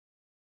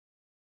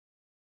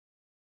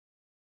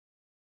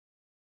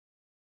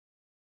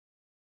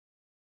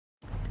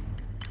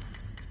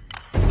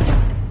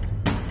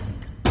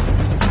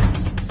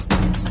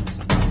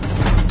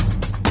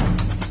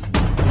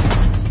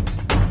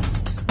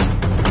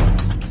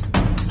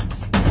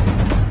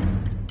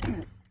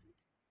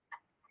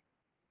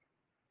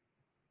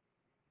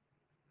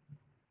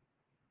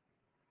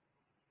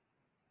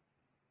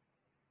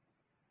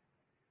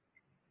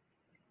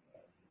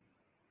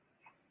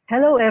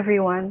Hello,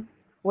 everyone.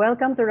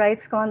 Welcome to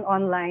RightsCon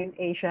Online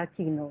Asia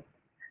Keynote.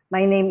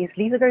 My name is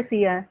Liza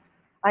Garcia.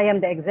 I am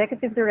the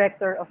Executive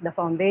Director of the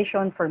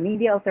Foundation for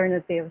Media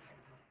Alternatives,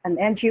 an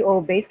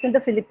NGO based in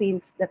the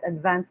Philippines that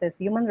advances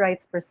human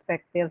rights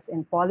perspectives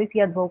in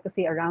policy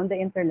advocacy around the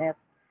internet,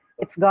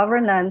 its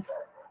governance,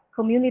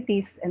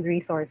 communities, and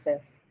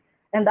resources.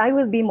 And I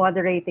will be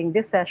moderating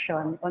this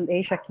session on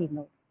Asia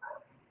Keynote.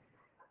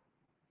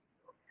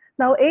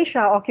 Now,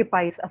 Asia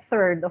occupies a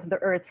third of the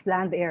Earth's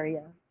land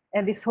area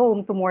and is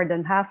home to more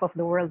than half of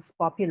the world's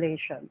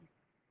population.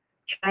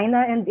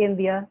 China and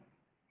India,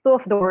 two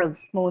of the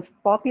world's most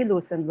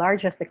populous and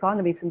largest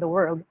economies in the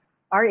world,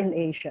 are in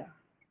Asia.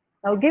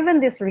 Now,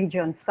 given this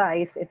region's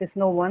size, it is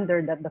no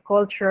wonder that the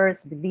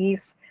cultures,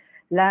 beliefs,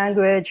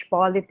 language,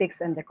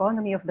 politics, and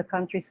economy of the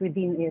countries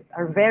within it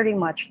are very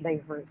much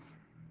diverse.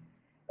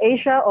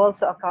 Asia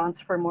also accounts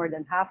for more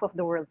than half of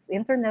the world's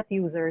internet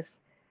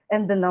users,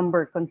 and the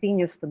number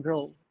continues to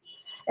grow.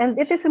 And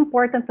it is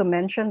important to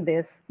mention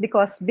this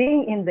because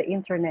being in the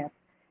internet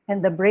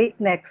and the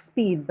breakneck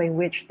speed by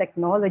which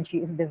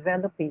technology is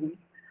developing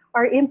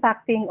are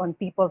impacting on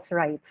people's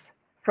rights,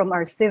 from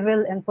our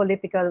civil and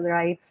political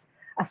rights,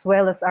 as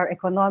well as our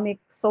economic,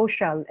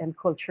 social, and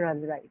cultural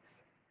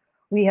rights.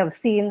 We have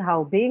seen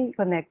how being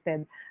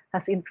connected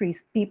has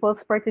increased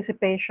people's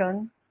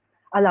participation,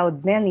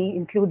 allowed many,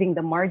 including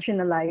the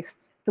marginalized,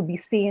 to be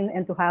seen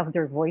and to have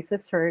their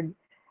voices heard,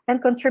 and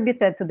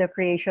contributed to the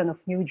creation of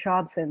new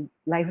jobs and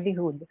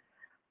livelihood.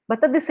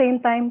 But at the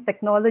same time,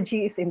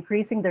 technology is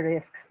increasing the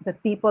risks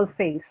that people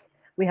face.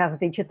 We have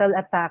digital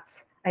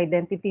attacks,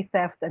 identity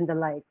theft, and the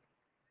like.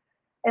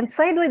 And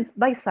side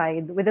by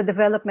side with the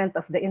development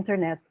of the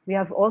internet, we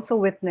have also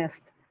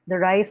witnessed the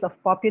rise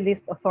of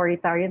populist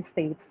authoritarian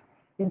states,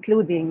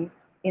 including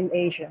in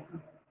Asia.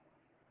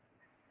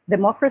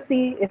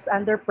 Democracy is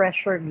under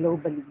pressure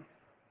globally.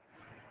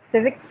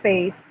 Civic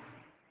space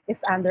is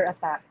under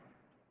attack.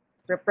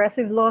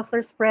 Repressive laws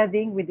are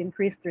spreading with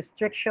increased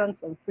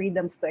restrictions on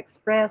freedoms to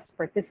express,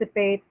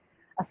 participate,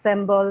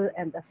 assemble,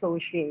 and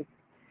associate.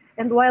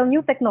 And while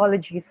new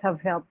technologies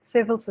have helped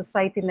civil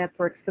society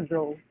networks to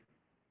grow,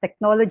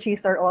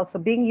 technologies are also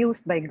being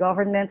used by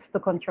governments to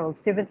control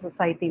civil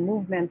society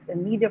movements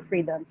and media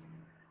freedoms,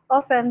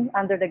 often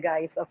under the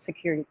guise of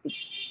security.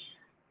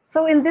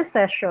 So in this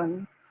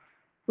session,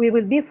 we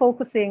will be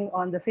focusing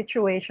on the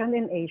situation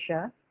in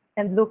Asia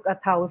and look at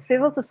how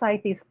civil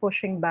society is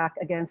pushing back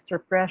against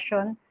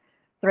repression,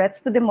 threats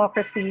to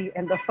democracy,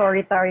 and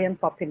authoritarian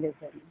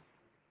populism.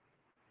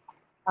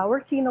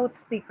 Our keynote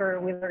speaker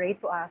will narrate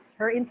to us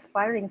her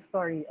inspiring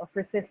story of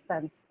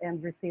resistance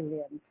and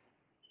resilience.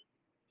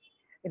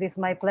 It is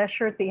my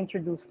pleasure to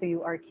introduce to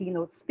you our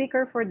keynote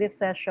speaker for this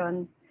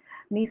session,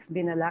 Ms.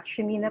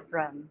 Binalakshmi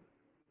Nepram.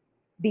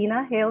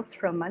 Bina hails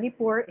from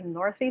Manipur in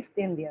Northeast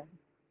India.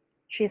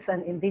 She's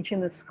an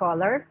indigenous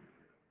scholar,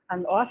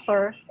 an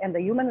author, and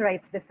a human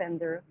rights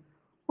defender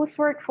whose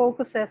work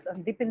focuses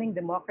on deepening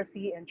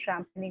democracy and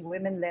championing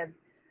women-led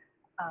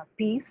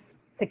peace,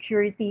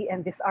 security,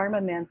 and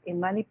disarmament in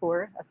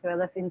Manipur, as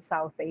well as in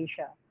South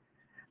Asia.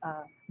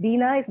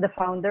 Bina is the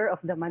founder of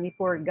the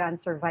Manipur Gun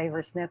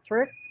Survivors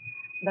Network,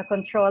 the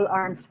Control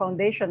Arms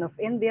Foundation of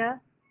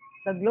India,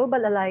 the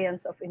Global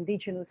Alliance of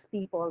Indigenous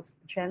Peoples,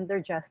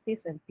 Gender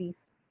Justice and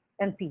Peace.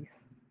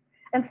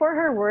 And for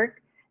her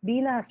work,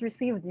 Bina has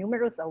received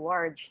numerous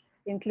awards,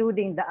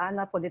 including the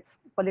Anna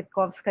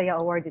Politkovskaya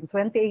Award in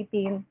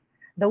 2018,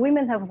 the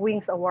Women Have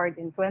Wings Award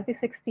in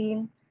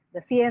 2016,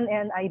 the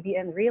CNN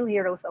IBN Real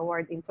Heroes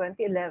Award in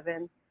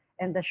 2011,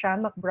 and the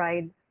Sean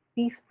McBride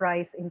Peace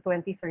Prize in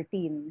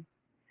 2013.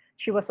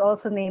 She was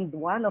also named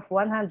one of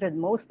 100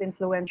 most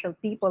influential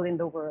people in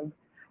the world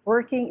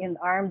working in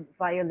armed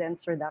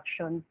violence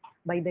reduction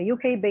by the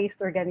UK-based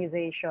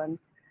organization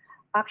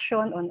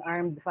Action on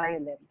Armed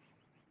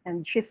Violence.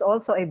 And she's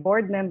also a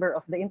board member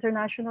of the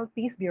International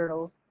Peace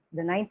Bureau,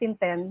 the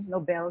 1910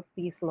 Nobel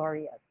Peace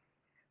Laureate.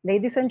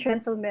 Ladies and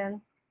gentlemen,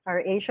 our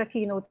Asia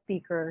keynote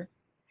speaker,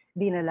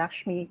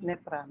 Binalakshmi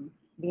Nepram.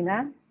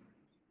 Bina?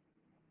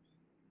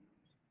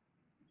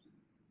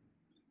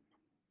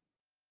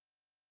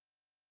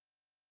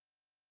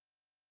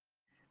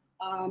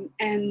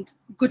 And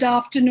good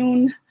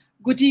afternoon,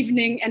 good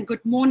evening, and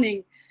good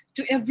morning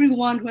to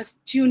everyone who has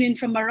tuned in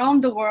from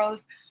around the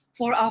world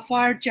for our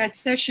Fireside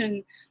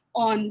session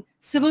on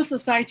civil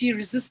society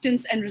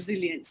resistance and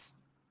resilience.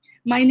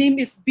 My name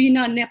is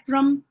Bina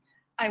Nepram.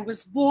 I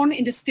was born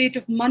in the state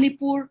of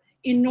Manipur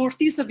in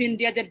northeast of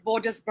India that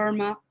borders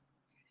Burma.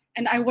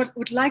 And I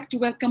would like to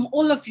welcome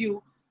all of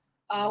you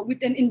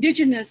with an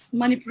indigenous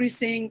Manipuri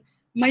saying,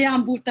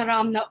 Mayambu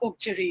Taram na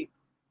Okchari.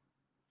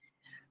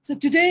 So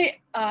today,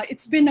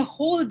 it's been a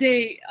whole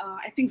day.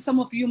 I think some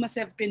of you must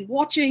have been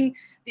watching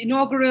the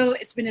inaugural.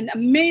 It's been an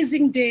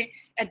amazing day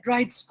at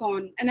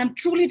RightsCon. And I'm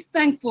truly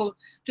thankful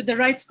to the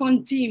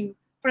RightsCon team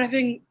for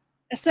having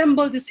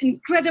assembled this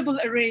incredible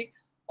array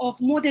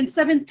of more than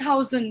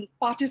 7,000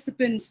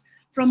 participants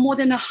from more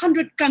than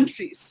 100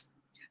 countries.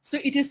 So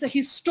it is a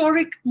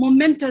historic,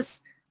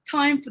 momentous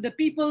time for the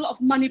people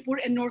of Manipur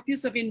and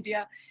northeast of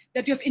India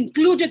that you have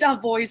included our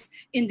voice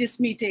in this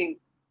meeting.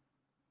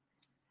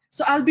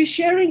 So I'll be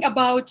sharing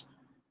about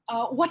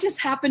what is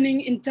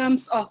happening in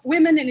terms of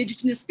women and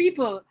indigenous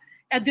people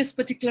at this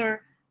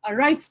particular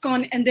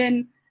RightsCon, and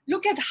then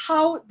look at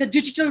how the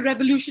digital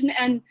revolution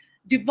and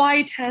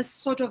divide has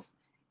sort of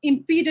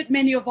impeded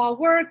many of our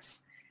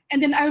works.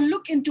 And then I'll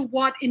look into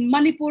what in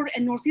Manipur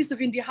and northeast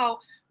of India, how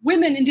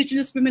women,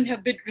 indigenous women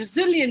have built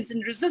resilience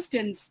and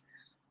resistance.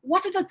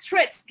 What are the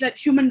threats that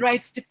human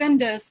rights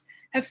defenders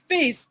have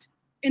faced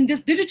in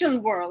this digital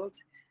world?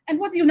 And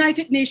what the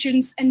United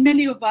Nations and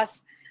many of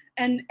us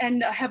and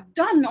have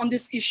done on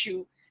this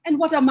issue? And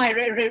what are my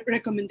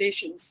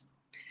recommendations?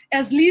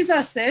 As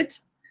Lisa said,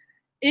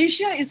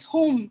 Asia is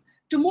home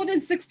to more than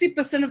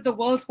 60% of the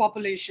world's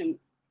population.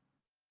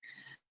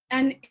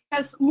 And it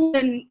has more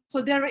than,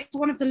 so there is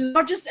one of the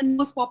largest and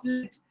most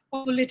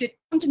populated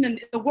continent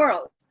in the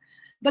world.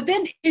 But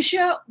then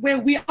Asia, where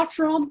we are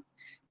from,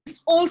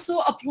 is also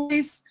a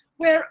place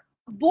where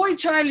boy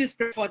child is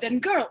preferred than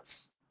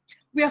girls.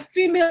 We have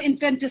female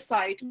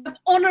infanticide, we have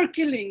honor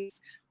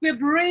killings, we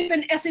have rape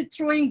and acid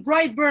throwing,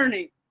 bride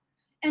burning.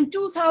 And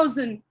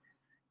 2,000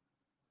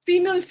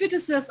 female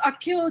fetuses are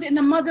killed in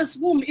a mother's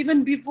womb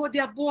even before they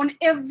are born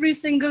every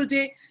single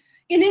day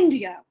in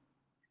India.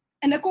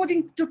 And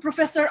according to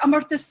Professor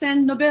Amartya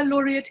Sen, Nobel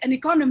laureate and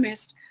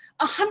economist,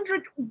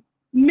 100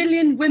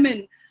 million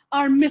women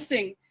are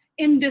missing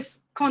in this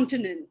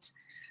continent.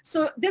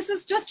 So this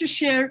is just to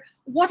share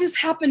what is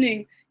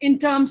happening in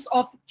terms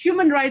of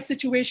human rights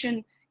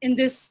situation in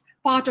this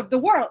part of the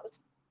world.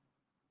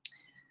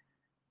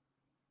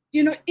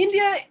 You know,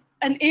 India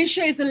and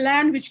Asia is a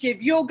land which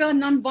gave yoga,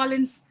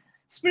 nonviolence,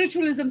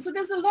 spiritualism. So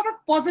there's a lot of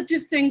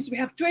positive things. We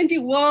have 20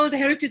 World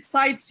Heritage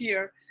Sites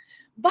here.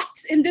 But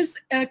in this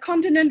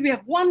continent, we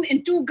have 1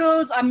 in 2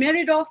 girls are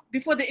married off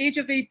before the age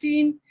of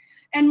 18.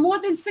 And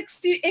more than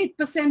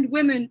 68%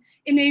 women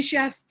in Asia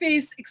have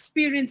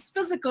experienced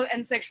physical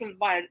and sexual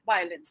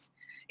violence.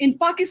 In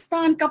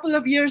Pakistan, a couple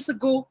of years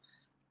ago,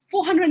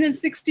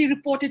 460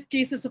 reported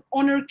cases of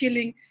honor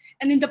killing.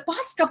 And in the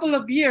past couple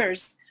of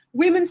years,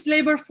 women's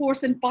labor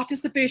force and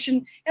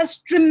participation has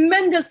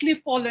tremendously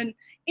fallen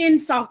in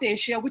South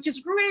Asia, which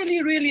is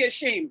really, really a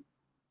shame.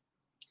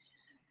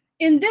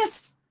 In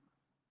this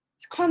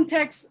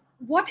context,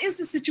 what is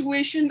the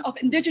situation of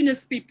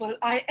indigenous people?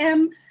 I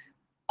am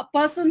a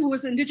person who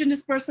is an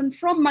indigenous person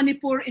from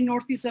Manipur in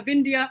northeast of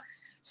India.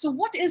 So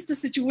what is the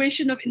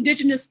situation of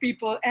indigenous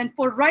people? And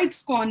for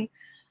RightsCon,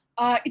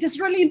 it is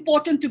really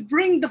important to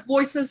bring the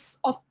voices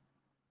of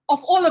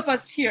all of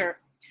us here.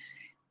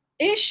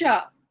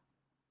 Asia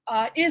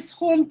is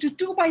home to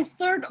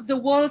 2/3 of the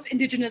world's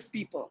indigenous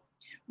people.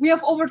 We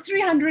have over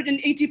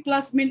 380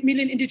 plus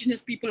million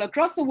indigenous people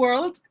across the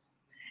world,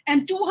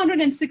 and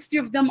 260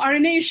 of them are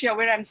in Asia,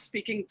 where I'm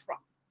speaking from.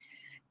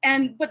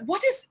 But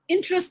what is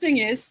interesting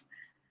is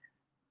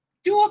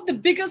 2 of the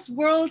biggest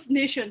world's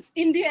nations,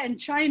 India and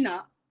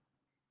China,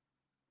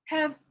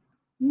 have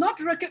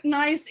not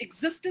recognized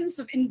existence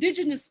of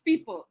indigenous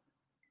people.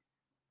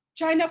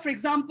 China, for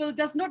example,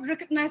 does not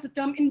recognize the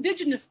term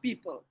indigenous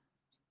people.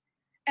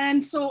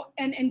 And so,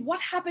 and what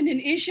happened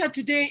in Asia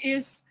today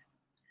is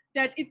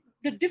that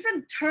the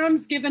different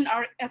terms given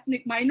are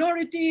ethnic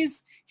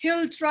minorities,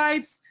 hill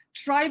tribes,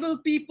 tribal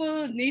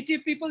people,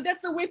 native people.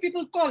 That's the way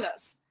people call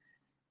us.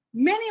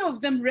 Many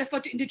of them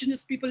refer to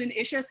indigenous people in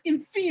Asia as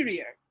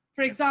inferior.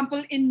 For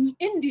example, in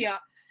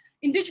India,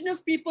 indigenous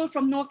people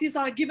from Northeast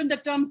are given the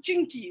term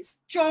chinkis,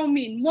 chow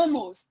mein,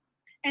 momos.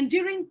 And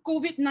during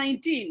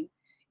COVID-19,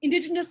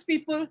 indigenous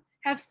people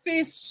have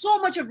faced so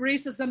much of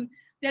racism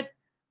that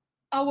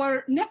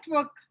our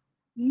network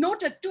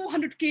noted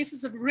 200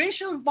 cases of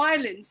racial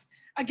violence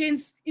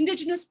against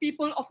indigenous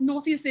people of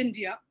Northeast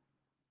India,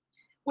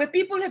 where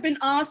people have been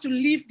asked to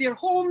leave their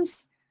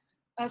homes,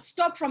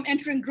 stop from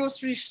entering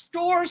grocery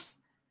stores,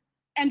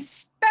 and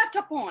spat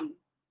upon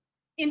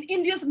in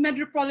India's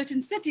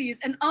metropolitan cities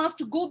and asked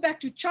to go back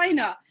to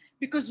China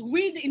because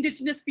we, the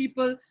indigenous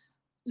people,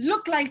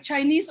 look like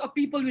Chinese or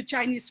people with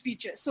Chinese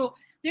features. So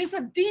there's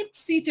a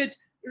deep-seated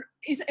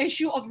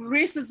issue of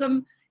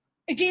racism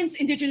against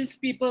indigenous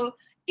people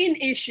in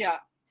Asia.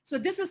 So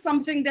this is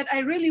something that I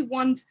really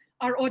want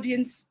our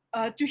audience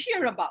to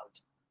hear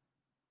about.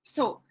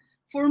 So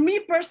for me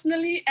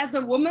personally, as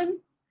a woman,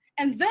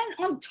 and then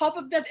on top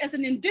of that, as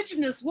an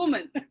indigenous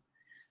woman,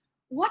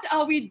 what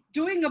are we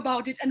doing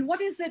about it? And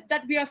what is it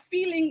that we are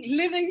feeling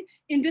living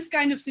in this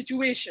kind of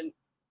situation?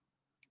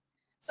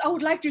 So I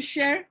would like to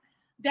share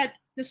that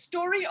the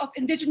story of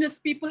indigenous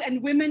people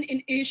and women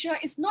in Asia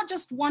is not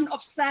just one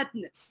of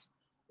sadness.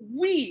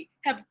 We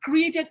have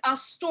created a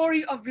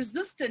story of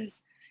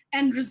resistance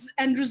and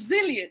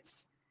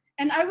resilience.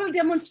 And I will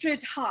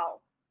demonstrate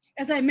how.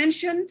 As I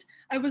mentioned,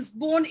 I was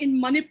born in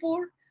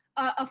Manipur,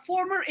 a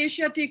former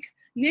Asiatic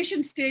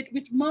nation state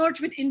which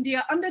merged with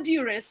India under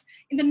duress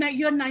in the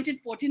year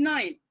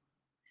 1949.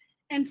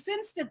 And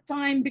since that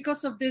time,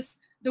 because of this,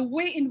 the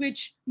way in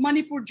which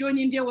Manipur joined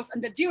India was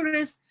under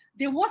duress,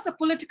 there was a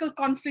political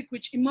conflict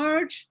which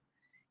emerged.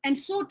 And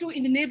so too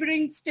in the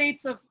neighboring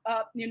states of,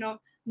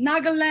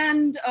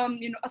 Nagaland,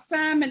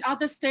 Assam and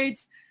other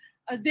states,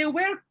 there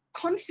were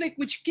conflict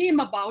which came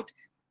about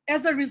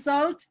as a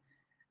result.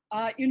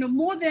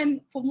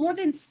 For more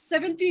than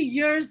 70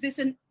 years, there's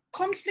a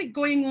conflict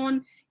going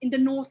on in the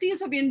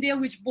northeast of India,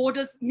 which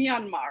borders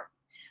Myanmar.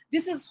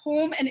 This is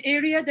home, an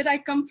area that I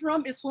come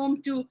from is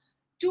home to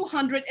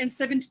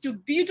 272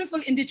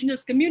 beautiful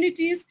indigenous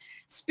communities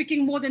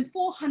speaking more than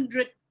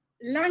 400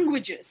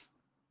 languages.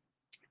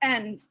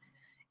 And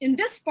in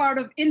this part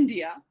of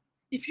India,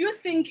 if you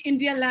think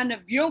India land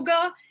of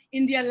yoga,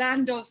 India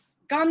land of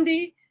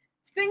Gandhi,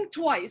 think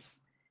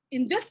twice.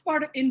 In this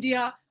part of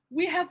India,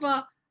 we have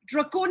a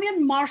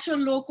draconian martial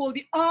law called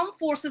the Armed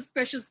Forces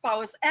Special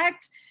Powers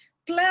Act,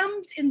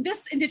 claimed in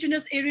this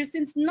indigenous area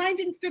since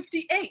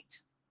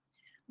 1958.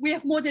 We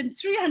have more than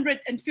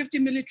 350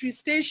 military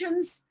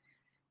stations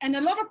and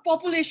a lot of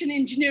population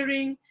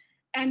engineering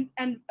and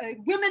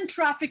women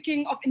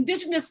trafficking of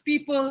indigenous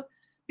people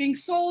being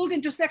sold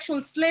into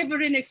sexual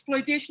slavery and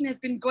exploitation has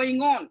been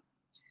going on.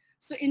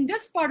 So in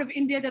this part of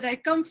India that I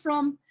come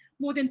from,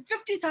 more than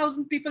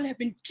 50,000 people have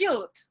been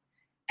killed.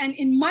 And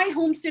in my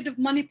home state of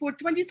Manipur,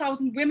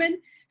 20,000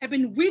 women have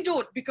been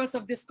widowed because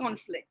of this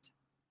conflict.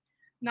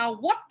 Now,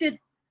 what did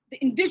the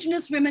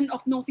indigenous women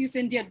of Northeast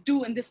India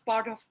do in this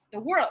part of the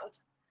world?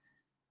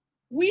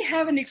 We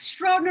have an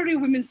extraordinary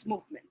women's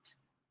movement.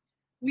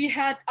 We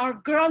had our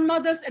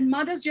grandmothers and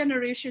mothers'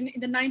 generation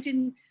in the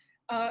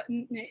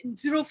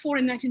 1904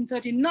 and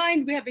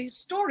 1939. We have a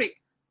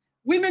historic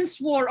women's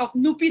war of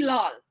Nupi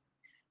Lal,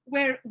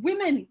 where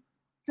women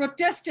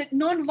protested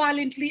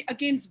non-violently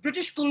against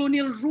British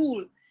colonial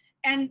rule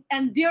and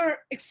their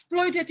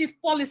exploitative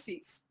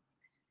policies.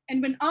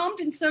 And when armed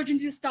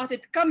insurgency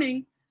started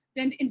coming,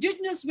 then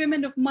indigenous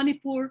women of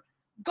Manipur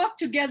got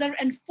together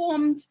and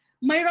formed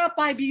Maira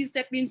Paibis,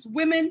 that means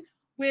women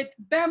with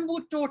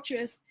bamboo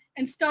torches,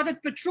 and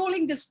started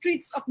patrolling the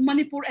streets of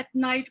Manipur at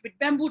night with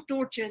bamboo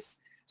torches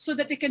so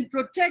that they can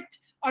protect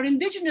our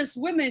indigenous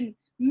women,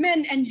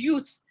 men, and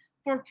youth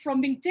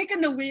from being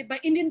taken away by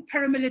Indian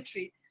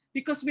paramilitary,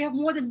 because we have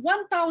more than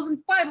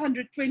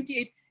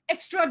 1,528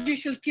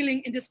 extrajudicial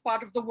killing in this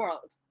part of the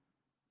world.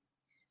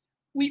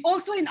 We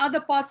also, in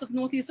other parts of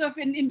Northeast of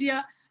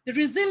India, the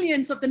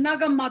resilience of the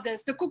Naga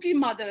mothers, the Kuki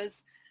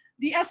mothers,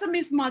 the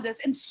Assamese mothers,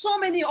 and so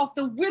many of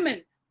the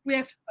women, we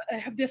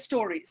have their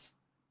stories.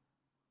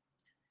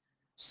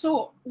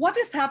 So what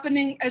is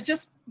happening,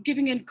 just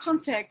giving in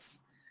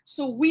context,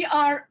 so we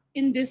are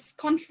in this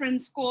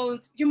conference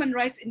called Human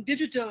Rights in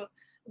Digital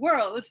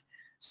World.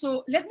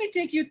 So let me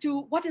take you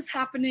to what is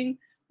happening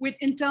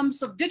in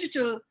terms of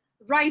digital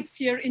rights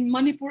here in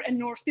Manipur and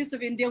northeast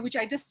of India, which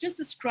I just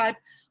described,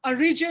 a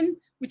region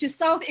which is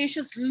South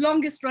Asia's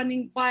longest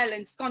running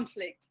violence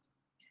conflict.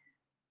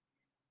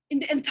 In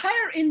the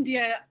entire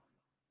India,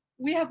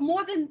 we have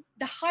more than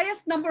the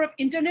highest number of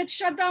internet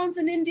shutdowns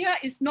in India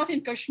is not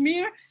in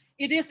Kashmir,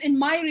 it is in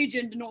my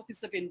region, the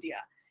northeast of India.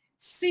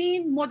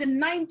 Seen more than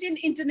 19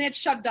 internet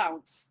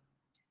shutdowns.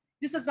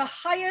 This is the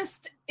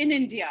highest in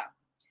India.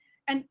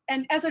 And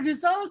as a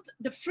result,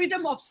 the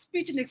freedom of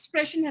speech and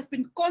expression has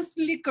been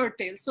constantly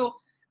curtailed. So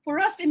for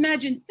us,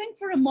 think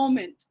for a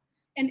moment,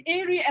 an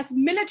area as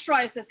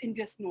militarized as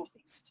India's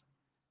northeast,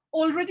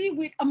 already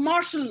with a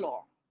martial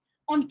law.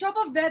 On top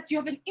of that, you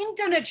have an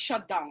internet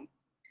shutdown.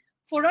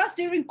 For us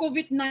during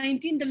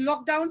COVID-19, the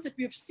lockdowns that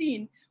we have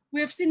seen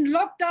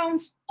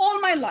lockdowns all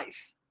my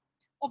life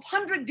of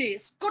 100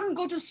 days, couldn't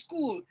go to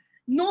school,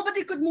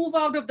 nobody could move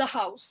out of the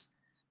house.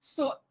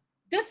 So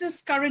this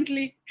is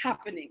currently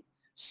happening.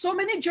 So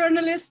many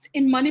journalists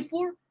in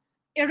Manipur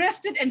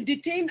arrested and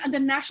detained under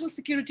national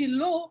security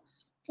law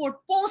for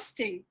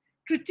posting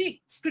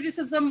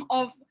criticism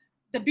of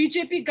the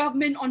BJP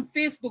government on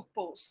Facebook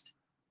post.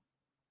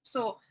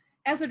 So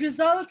as a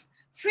result,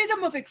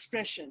 freedom of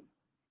expression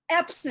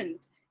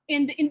absent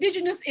in the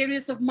indigenous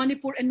areas of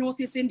Manipur and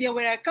Northeast India,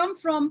 where I come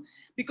from,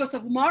 because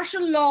of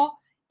martial law,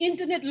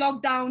 internet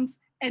lockdowns,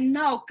 and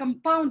now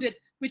compounded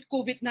with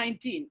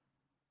COVID-19.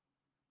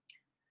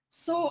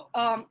 So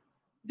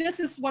this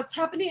is what's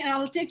happening, and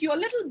I'll take you a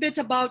little bit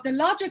about the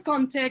larger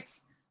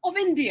context of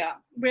India,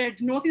 where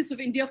the northeast of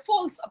India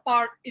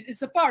it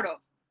is a part of.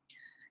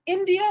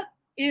 India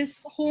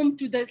is home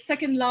to the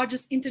second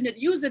largest internet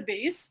user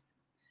base,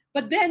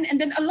 and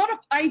then a lot of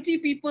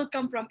IT people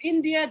come from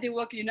India, they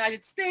work in the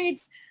United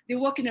States, they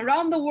work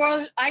around the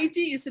world. IT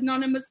is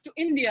synonymous to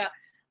India,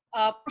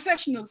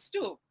 professionals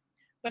too.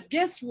 But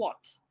guess what?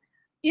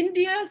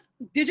 India's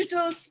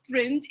digital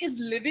sprint is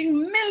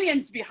living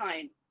millions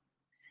behind.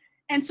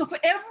 And so for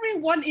every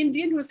one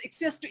Indian who has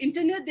access to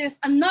internet, there's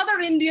another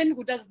Indian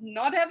who does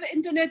not have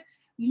internet,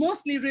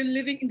 mostly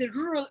living in the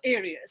rural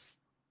areas.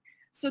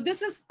 So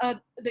this is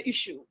the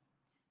issue.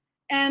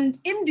 And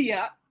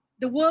India,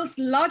 the world's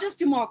largest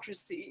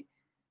democracy,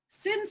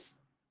 since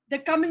the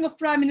coming of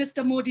Prime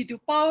Minister Modi to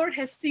power,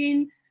 has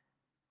seen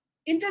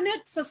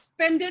internet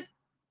suspended,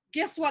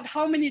 guess what,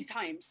 how many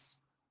times?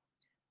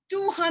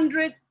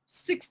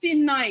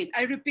 269,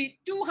 I repeat,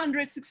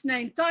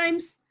 269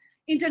 times,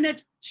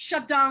 internet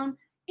shut down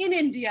in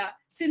India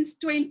since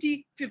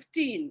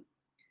 2015.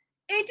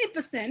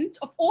 80%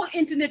 of all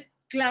internet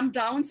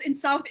clampdowns in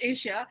South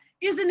Asia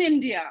is in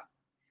India.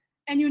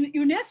 And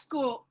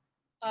UNESCO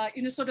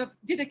sort of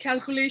did a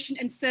calculation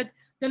and said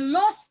the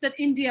loss that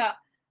India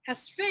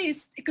has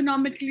faced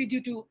economically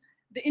due to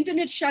the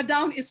internet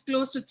shutdown is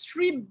close to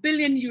 $3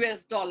 billion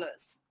US.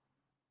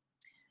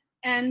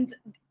 And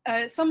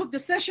some of the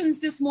sessions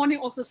this morning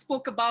also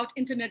spoke about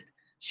internet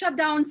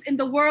shutdowns in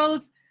the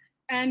world.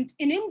 And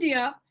in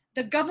India,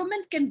 the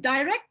government can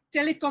direct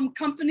telecom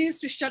companies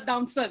to shut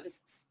down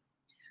services.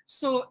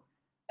 So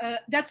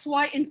that's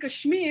why in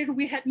Kashmir,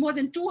 we had more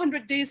than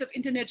 200 days of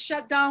internet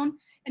shutdown.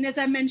 And as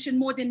I mentioned,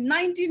 more than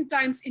 19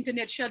 times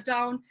internet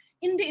shutdown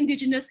in the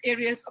indigenous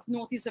areas of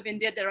northeast of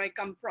India that I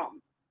come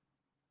from.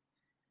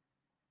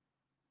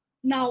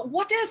 Now,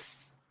 what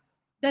is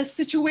the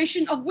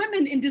situation of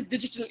women in this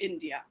digital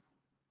India?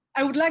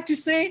 I would like to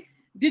say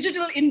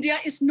digital India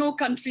is no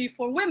country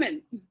for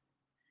women.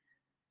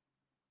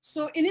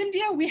 So in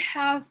India, we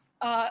have,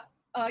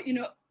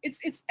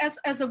 it's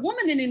as a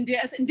woman in India,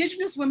 as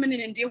indigenous women in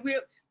India,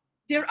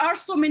 there are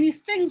so many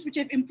things which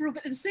have improved,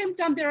 but at the same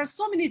time, there are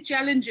so many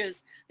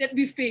challenges that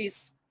we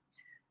face.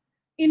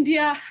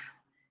 India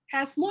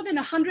has more than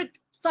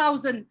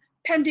 100,000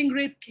 pending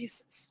rape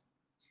cases.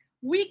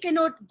 We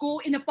cannot go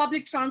in a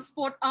public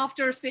transport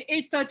after, say,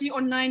 8:30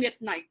 or 9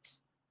 at night.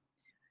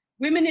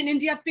 Women in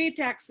India pay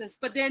taxes,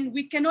 but then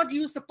we cannot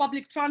use the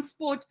public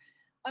transport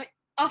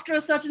after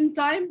a certain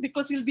time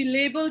because you'll be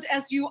labeled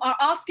as you are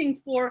asking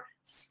for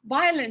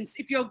violence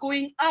if you're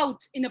going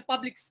out in a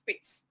public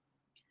space.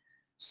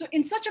 So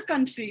in such a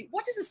country,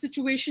 what is the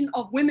situation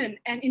of women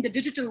and in the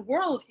digital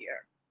world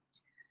here?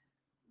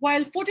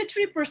 While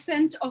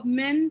 43% of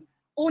men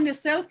own a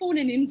cell phone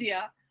in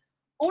India,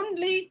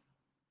 only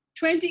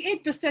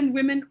 28%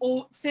 women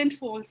own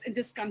smartphones in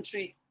this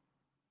country.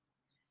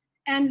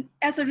 And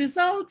as a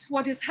result,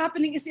 what is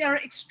happening is there are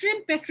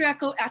extreme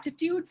patriarchal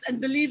attitudes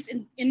and beliefs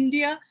in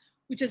India,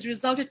 which has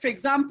resulted, for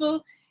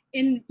example,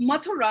 in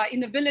Mathura,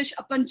 in a village,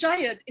 a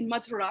panchayat in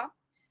Mathura,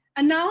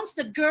 announced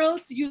that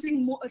girls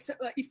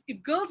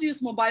if girls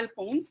use mobile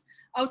phones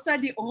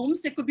outside their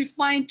homes, they could be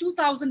fined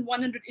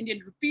 2,100 Indian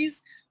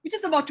rupees, which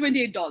is about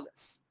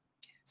 $28.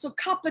 So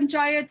Khap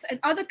panchayats and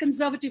other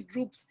conservative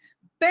groups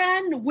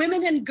ban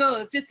women and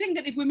girls. They think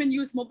that if women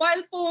use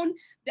mobile phone,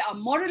 they are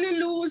morally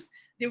loose,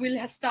 they will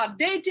start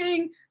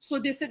dating. So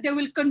they said they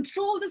will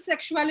control the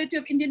sexuality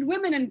of Indian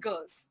women and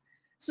girls.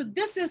 So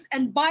this is,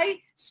 and by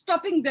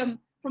stopping them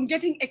from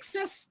getting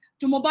access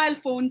to mobile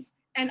phones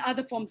and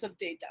other forms of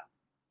data.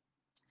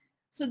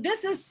 So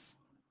this is,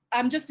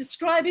 I'm just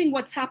describing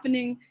what's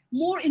happening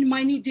more in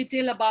minute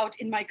detail about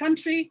in my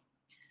country.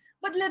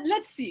 But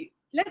let's see,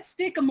 let's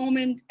take a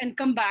moment and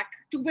come back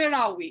to where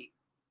are we?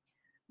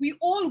 We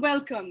all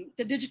welcome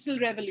the digital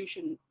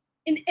revolution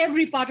in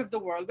every part of the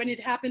world when it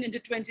happened in the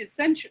 20th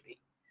century.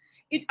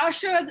 It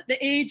ushered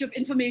the age of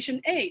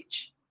information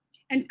age.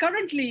 And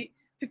currently,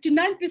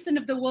 59%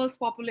 of the world's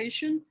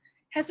population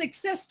has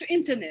access to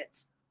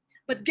internet.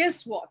 But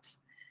guess what?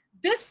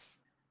 This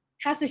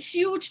has a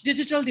huge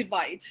digital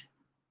divide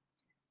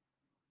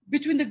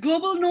between the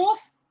global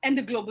north and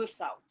the global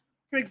south.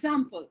 For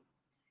example,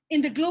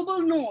 in the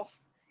global north,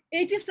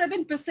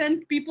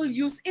 87% people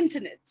use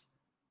internet.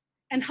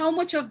 And how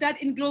much of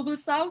that in global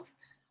south?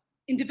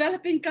 In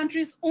developing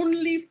countries,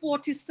 only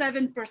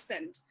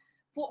 47%.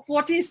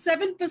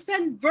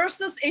 47%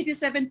 versus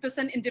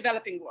 87% in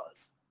developing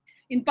worlds.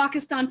 In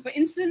Pakistan, for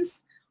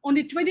instance,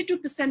 only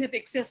 22% have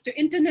access to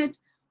internet,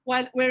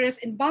 whereas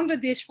in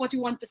Bangladesh,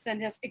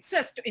 41% has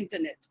access to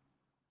internet.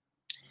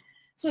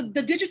 So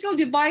the digital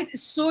divide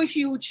is so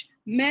huge.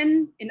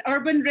 Men in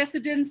urban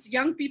residents,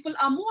 young people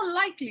are more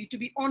likely to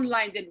be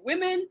online than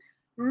women,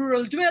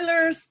 rural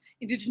dwellers,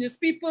 indigenous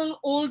people,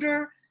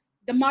 older,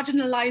 the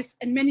marginalized,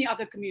 and many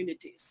other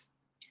communities.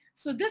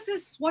 So this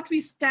is what we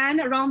stand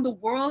around the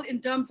world in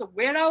terms of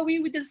where are we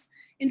with this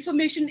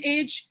information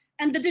age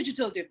and the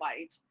digital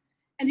divide.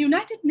 And the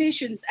United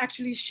Nations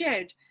actually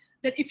shared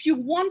that if you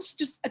want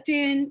to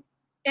attain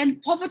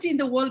end poverty in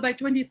the world by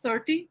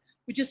 2030,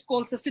 which is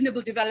called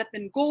Sustainable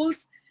Development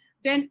Goals,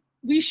 then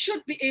we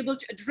should be able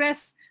to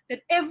address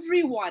that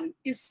everyone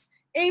is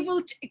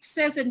able to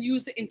access and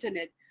use the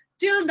internet.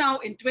 Till now,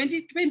 in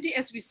 2020,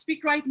 as we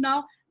speak right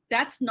now,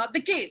 that's not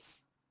the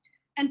case.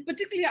 And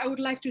particularly, I would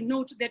like to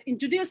note that in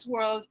today's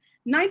world,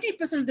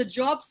 90% of the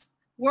jobs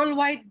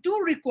worldwide do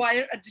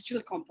require a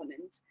digital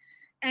component.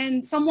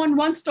 And someone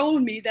once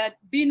told me that,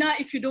 Bina,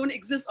 if you don't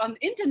exist on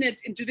the internet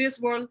in today's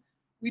world,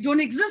 we don't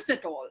exist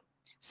at all.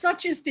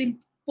 Such is the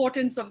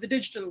importance of the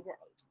digital world.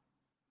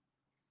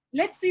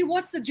 Let's see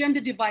what's the gender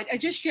divide. I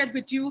just shared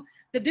with you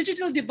the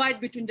digital divide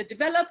between the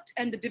developed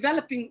and the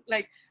developing,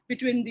 like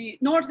between the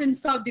north and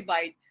south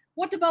divide.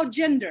 What about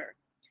gender?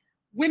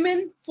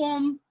 Women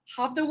form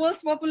half the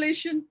world's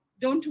population,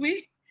 don't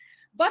we?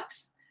 But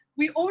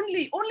we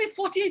only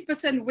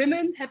 48%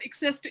 women have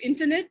access to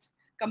internet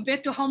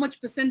compared to how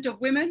much percent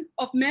of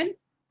men?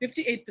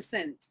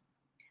 58%.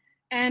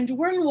 And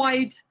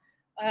worldwide,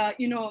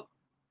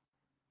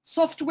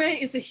 Software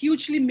is a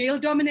hugely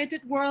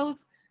male-dominated world.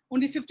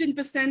 Only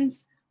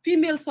 15%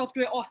 female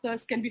software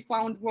authors can be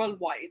found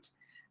worldwide.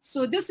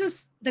 So this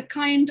is the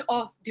kind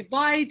of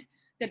divide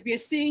that we are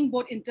seeing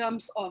both in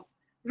terms of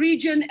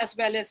region as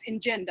well as in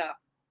gender.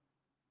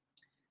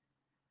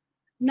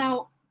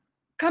 Now,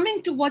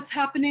 coming to what's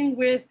happening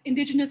with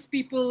indigenous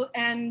people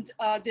and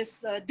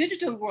this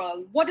digital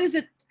world, what is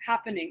it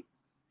happening?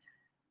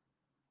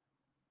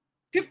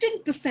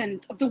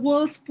 15% of the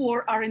world's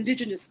poor are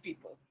indigenous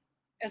people.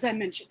 As I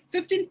mentioned,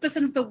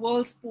 15% of the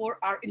world's poor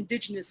are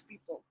indigenous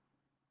people.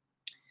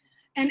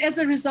 And as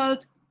a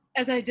result,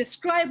 as I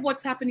describe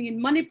what's happening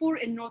in Manipur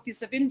in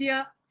northeast of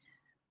India,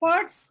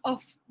 parts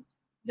of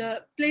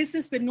the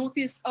places where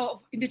northeast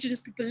of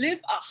indigenous people live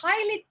are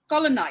highly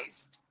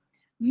colonized,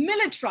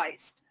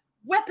 militarized,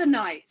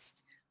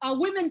 weaponized, our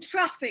women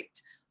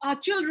trafficked, our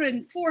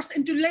children forced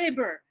into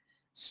labor,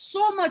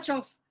 so much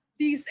of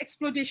these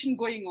exploitation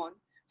going on.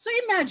 So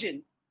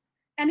imagine,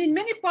 and in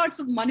many parts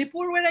of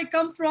Manipur where I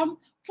come from,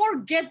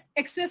 forget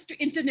access to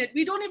internet.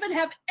 We don't even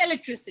have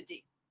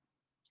electricity.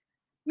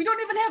 We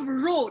don't even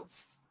have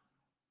roads.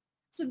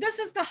 So this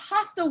is the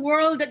half the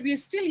world that we are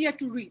still yet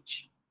to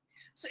reach.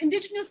 So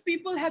indigenous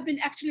people have been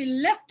actually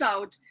left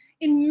out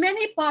in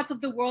many parts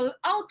of the world,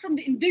 out from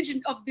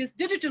the of this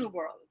digital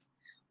world.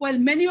 While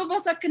many of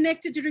us are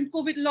connected during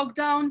COVID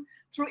lockdown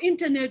through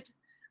internet,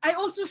 I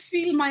also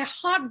feel my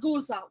heart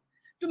goes out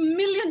to a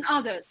million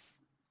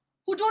others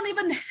who don't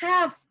even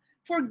have,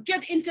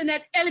 forget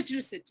internet,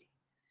 electricity,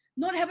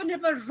 not have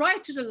a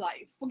right to the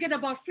life, forget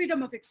about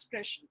freedom of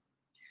expression.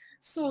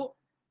 So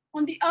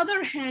on the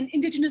other hand,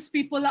 indigenous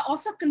people are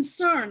also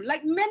concerned,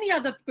 like many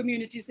other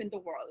communities in the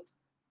world,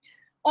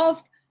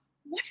 of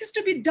what is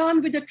to be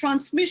done with the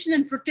transmission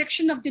and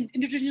protection of the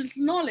indigenous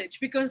knowledge.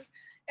 Because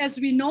as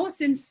we know,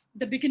 since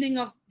the beginning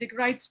of the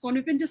RightsCon,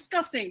 we've been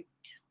discussing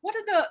what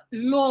are the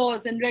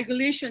laws and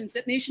regulations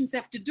that nations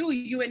have to do,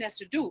 UN has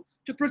to do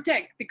to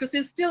protect, because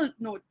there's still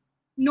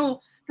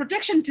no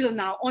protection till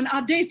now on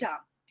our data.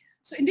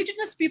 So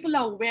indigenous people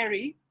are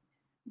wary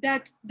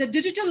that the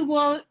digital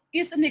world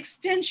is an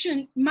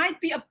extension, might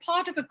be a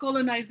part of a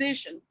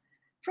colonization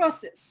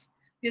process.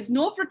 There's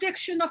no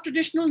protection of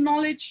traditional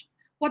knowledge.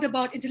 What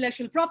about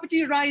intellectual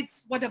property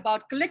rights? What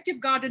about collective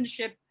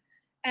guardianship?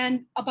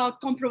 And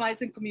about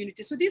compromising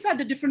communities? So these are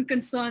the different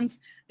concerns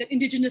that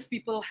indigenous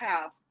people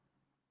have.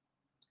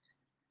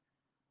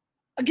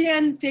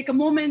 Again, take a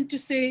moment to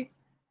say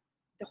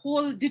the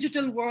whole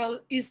digital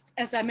world is,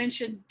 as I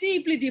mentioned,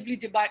 deeply, deeply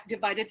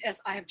divided,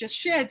 as I have just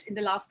shared in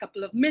the last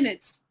couple of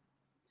minutes.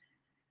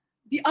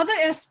 The other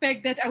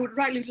aspect that I would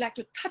rightly like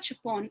to touch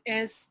upon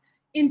is,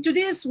 in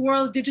today's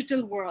world,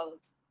 digital world,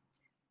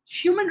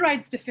 human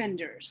rights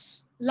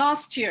defenders,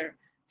 last year,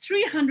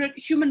 300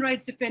 human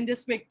rights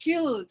defenders were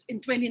killed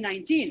in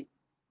 2019,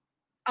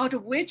 out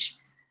of which,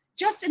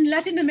 just in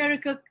Latin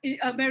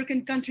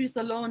American countries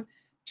alone,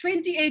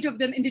 28 of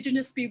them,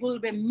 indigenous people,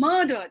 were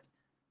murdered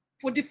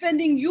for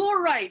defending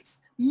your rights,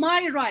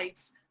 my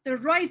rights, the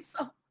rights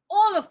of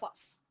all of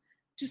us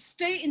to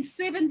stay in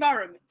safe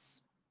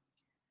environments.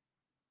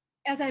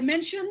 As I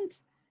mentioned,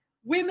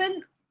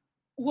 women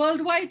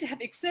worldwide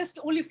have access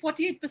to, only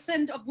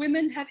 48% of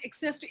women have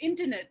access to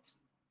internet.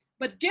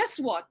 But guess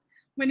what?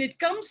 When it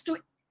comes to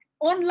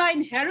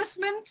online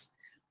harassment,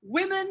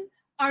 women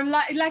are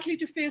likely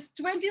to face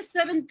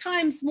 27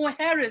 times more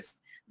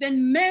harassed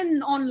than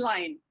men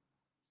online.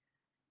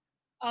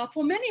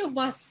 For many of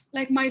us,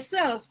 like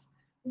myself,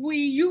 we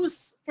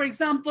use, for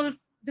example,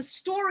 the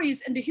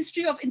stories and the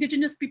history of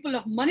indigenous people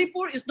of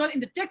Manipur is not in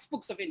the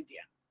textbooks of India.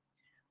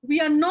 We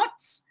are not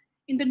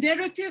in the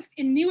narrative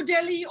in New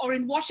Delhi or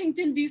in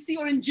Washington, DC,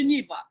 or in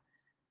Geneva.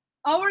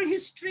 Our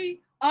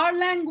history, our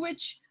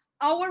language,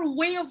 our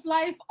way of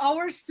life,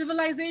 our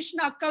civilization,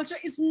 our culture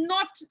is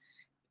not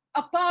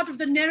a part of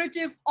the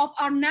narrative of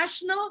our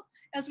national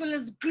as well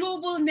as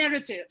global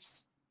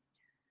narratives.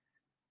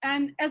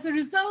 And as a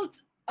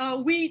result,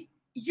 we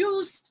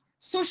used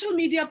social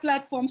media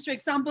platforms. For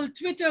example,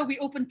 Twitter, we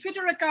opened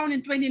Twitter account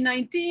in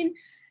 2019.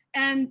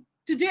 And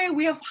today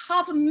we have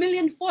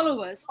 500,000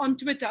 followers on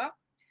Twitter.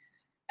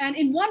 And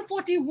in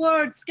 140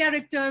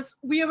 characters,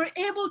 we were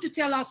able to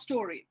tell our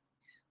story.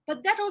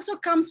 But that also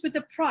comes with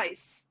a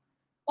price.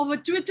 Over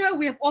Twitter,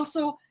 we have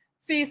also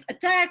faced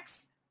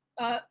attacks,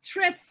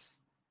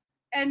 threats,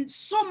 and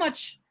so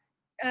much.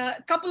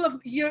 A couple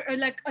of years,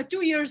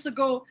 2 years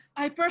ago,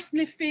 I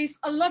personally faced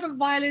a lot of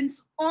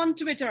violence on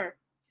Twitter,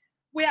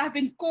 where I've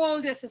been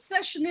called a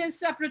secessionist,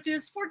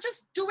 separatist, for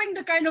just doing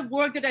the kind of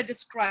work that I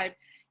described,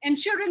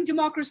 ensuring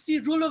democracy,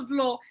 rule of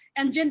law,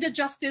 and gender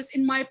justice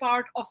in my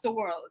part of the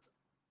world.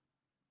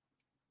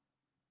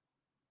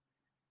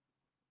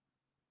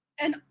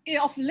 And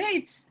of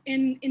late,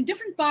 in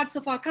different parts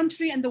of our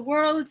country and the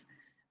world,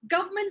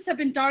 governments have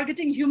been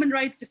targeting human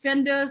rights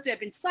defenders. There have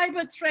been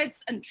cyber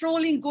threats and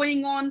trolling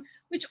going on,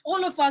 which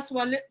all of us who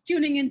are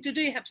tuning in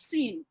today have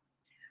seen.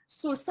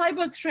 So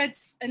cyber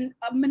threats and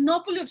a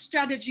monopoly of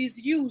strategies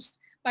used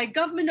by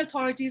government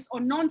authorities or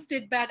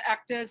non-state bad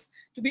actors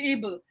to be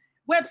able.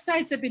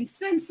 Websites have been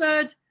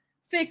censored,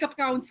 fake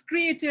accounts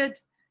created,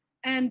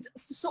 And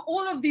so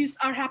all of these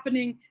are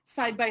happening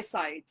side by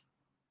side.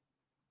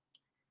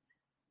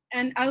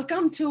 And I'll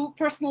come to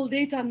personal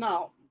data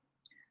now.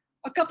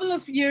 A couple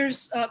of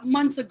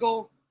months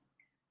ago,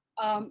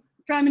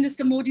 Prime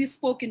Minister Modi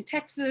spoke in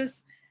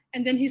Texas,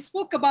 and then he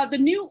spoke about the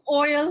new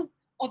oil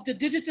of the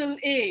digital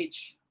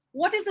age.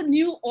 What is the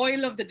new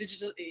oil of the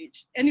digital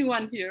age?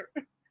 Anyone here?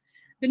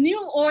 The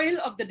new oil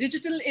of the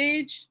digital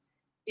age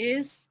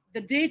is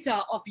the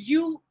data of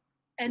you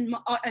and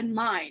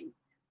mine.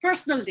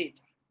 Personal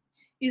data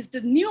is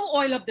the new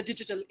oil of the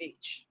digital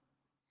age.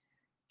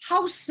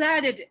 How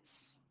sad it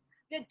is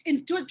that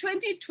in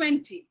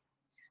 2020,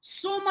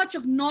 so much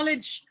of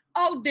knowledge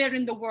out there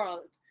in the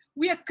world,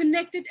 we are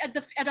connected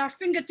at our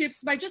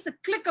fingertips by just a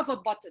click of a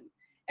button.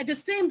 At the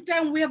same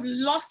time, we have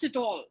lost it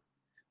all.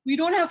 We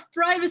don't have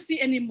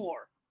privacy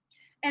anymore.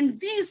 And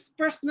these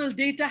personal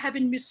data have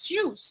been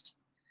misused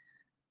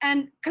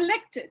and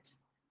collected.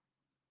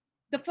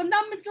 The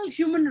fundamental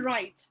human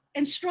right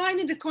enshrined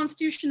in the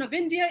Constitution of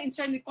India,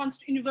 enshrined in the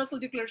Universal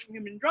Declaration of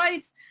Human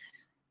Rights,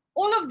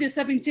 all of this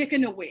have been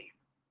taken away.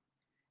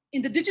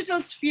 In the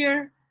digital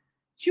sphere,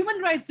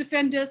 human rights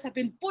defenders have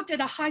been put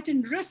at a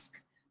heightened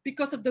risk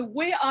because of the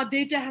way our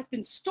data has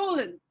been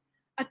stolen.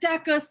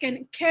 Attackers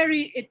can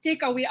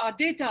take away our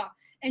data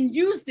and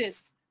use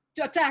this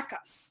to attack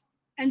us.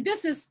 And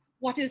this is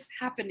what is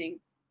happening.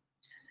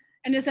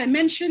 And as I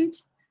mentioned,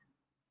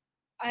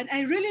 and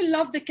I really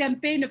love the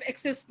campaign of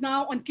Access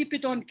Now and Keep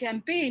It On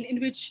campaign, in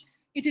which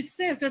it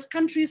says as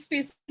countries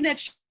face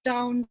internet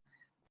shutdowns,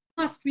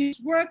 must we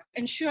work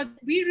to ensure that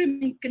we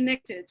remain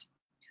connected,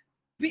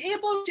 be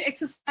able to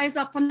exercise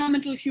our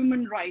fundamental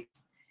human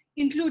rights,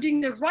 including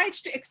the right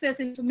to access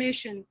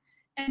information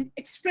and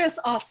express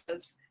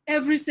ourselves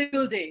every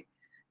single day.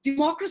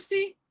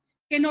 Democracy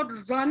cannot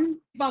run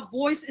if our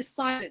voice is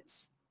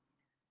silenced.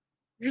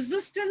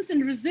 Resistance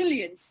and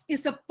resilience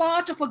is a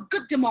part of a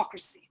good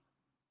democracy.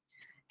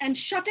 And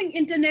shutting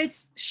internet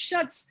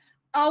shuts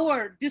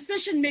our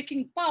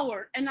decision-making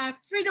power and our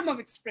freedom of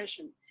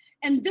expression.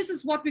 And this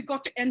is what we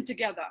got to end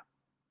together.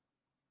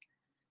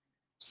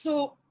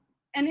 So,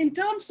 and in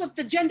terms of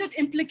the gendered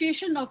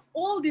implication of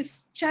all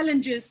these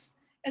challenges,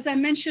 as I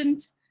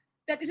mentioned,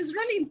 that it is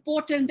really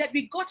important that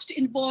we got to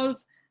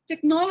involve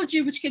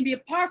technology, which can be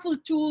a powerful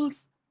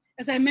tools,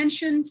 as I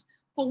mentioned,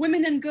 for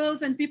women and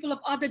girls and people of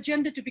other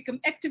gender to become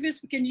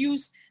activists. We can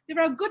use,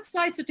 there are good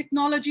sides of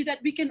technology that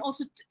we can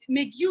also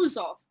make use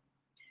of.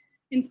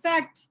 In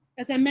fact,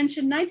 as I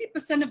mentioned,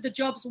 90% of the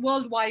jobs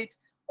worldwide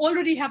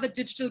already have a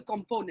digital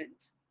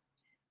component.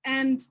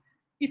 And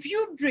if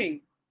you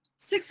bring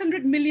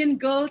 600 million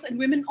girls and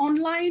women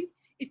online,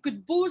 it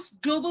could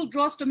boost global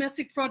gross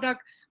domestic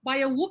product by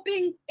a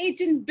whopping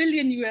 18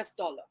 billion US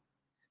dollar.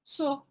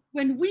 So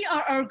when we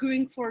are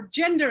arguing for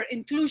gender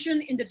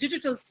inclusion in the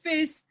digital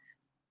space,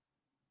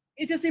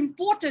 it is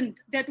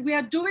important that we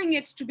are doing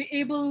it to be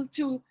able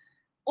to,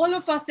 all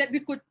of us, that we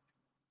could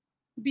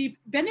be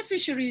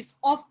beneficiaries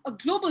of a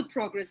global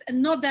progress,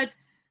 and not that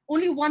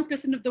only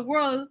 1% of the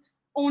world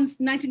owns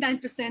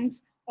 99%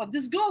 of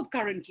this globe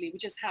currently,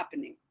 which is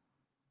happening.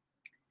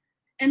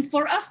 And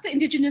for us, the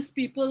indigenous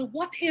people,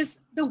 what is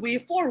the way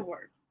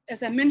forward?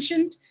 As I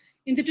mentioned,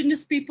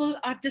 indigenous people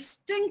are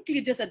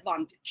distinctly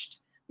disadvantaged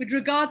with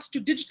regard to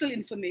digital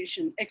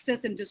information,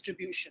 access and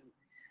distribution.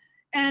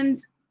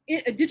 And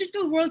a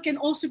digital world can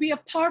also be a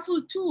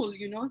powerful tool.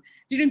 You know,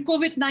 during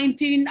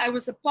COVID-19, I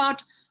was a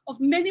part of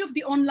many of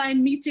the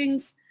online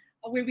meetings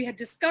where we had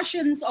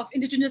discussions of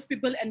indigenous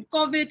people and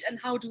COVID and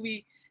how do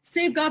we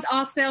safeguard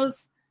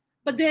ourselves.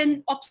 But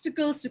then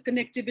obstacles to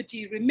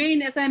connectivity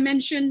remain. As I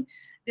mentioned,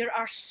 there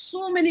are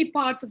so many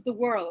parts of the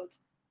world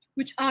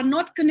which are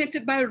not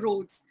connected by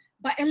roads,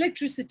 by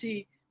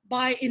electricity,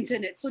 by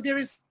internet. So there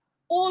is,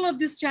 all of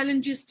these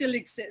challenges still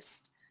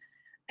exist.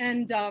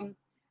 And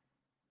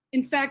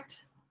in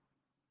fact,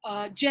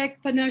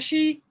 Jack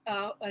Panashi,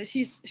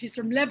 he's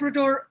from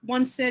Labrador,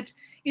 once said,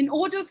 in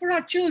order for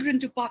our children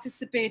to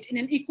participate in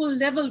an equal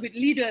level with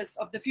leaders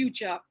of the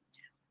future,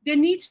 they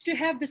need to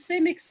have the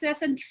same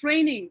access and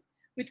training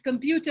with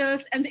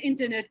computers and the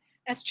internet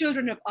as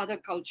children of other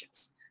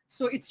cultures.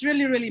 So it's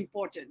really, really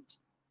important.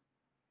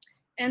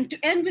 And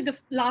to end with the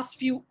last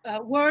few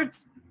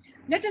words,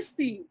 let us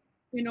think,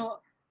 you know,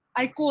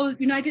 I call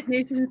United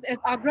Nations as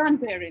our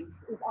grandparents.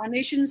 If our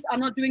nations are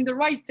not doing the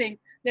right thing,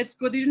 let's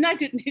go to the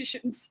United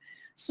Nations.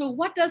 So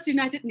what does the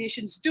United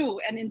Nations do?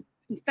 And in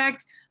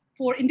fact,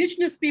 for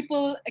indigenous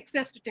people,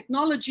 access to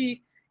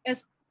technology,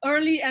 as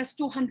early as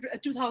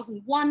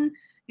 2001,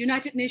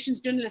 United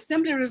Nations General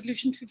Assembly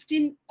Resolution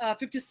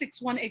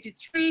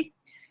 56-183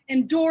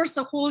 endorsed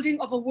the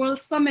holding of a World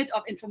Summit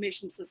of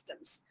Information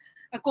Systems.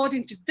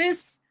 According to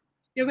this,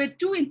 there were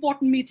two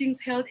important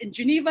meetings held in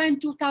Geneva in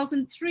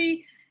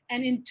 2003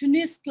 and in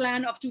Tunis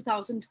plan of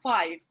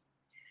 2005.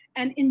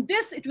 And in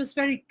this, it was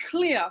very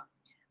clear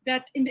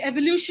that in the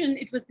evolution,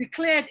 it was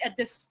declared at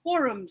these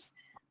forums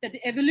that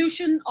the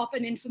evolution of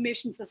an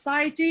information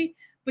society,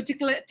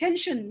 particular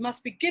attention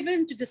must be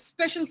given to the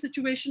special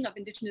situation of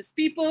indigenous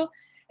people,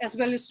 as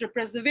well as the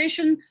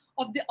preservation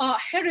of our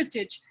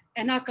heritage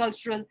and our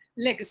cultural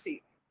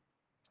legacy.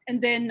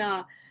 And then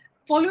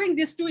following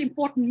these two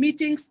important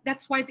meetings,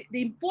 that's why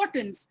the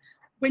importance,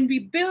 when we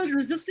build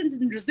resistance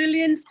and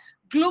resilience,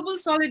 global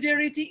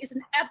solidarity is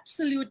an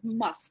absolute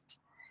must.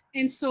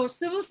 And so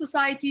civil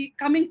society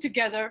coming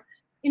together,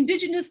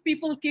 indigenous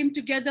people came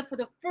together for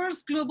the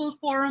first global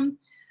forum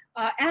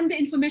and the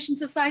Information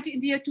Society in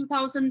the year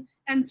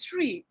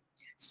 2003.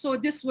 So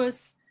this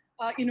was,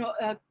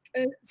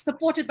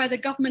 supported by the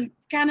government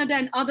of Canada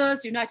and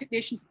others. United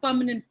Nations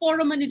Permanent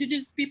Forum on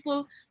Indigenous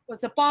People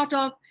was a part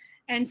of.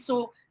 And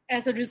so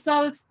as a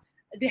result,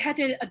 they had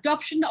an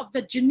adoption of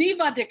the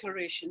Geneva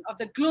Declaration of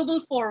the Global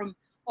Forum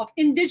of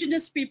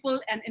Indigenous People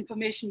and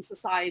Information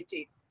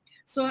Society.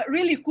 So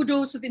really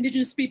kudos to the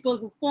Indigenous people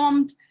who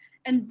formed.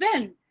 And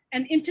then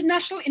an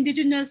International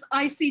Indigenous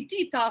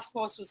ICT Task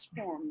Force was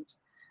formed.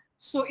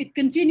 So it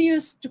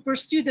continues to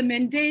pursue the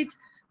mandate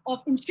of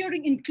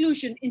ensuring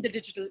inclusion in the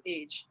digital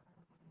age.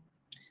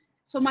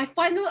 So my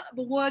final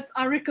words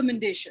are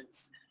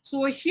recommendations.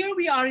 So here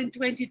we are in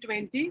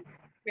 2020.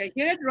 We are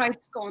here at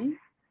RightsCon,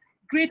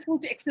 grateful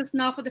to Access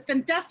Now for the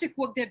fantastic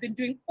work they've been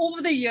doing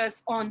over the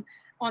years on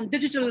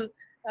digital,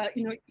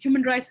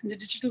 human rights in the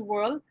digital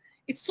world.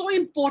 It's so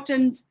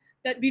important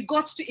that we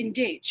got to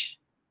engage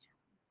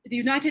the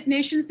United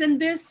Nations in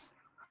this.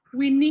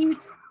 We need,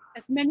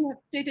 as many have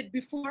stated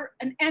before,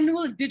 an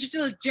annual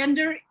digital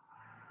gender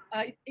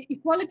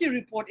equality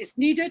report is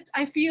needed,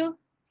 I feel.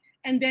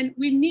 And then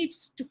we need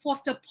to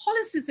foster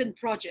policies and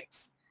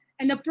projects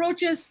and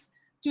approaches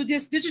to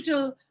this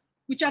digital,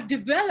 which are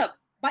developed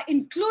by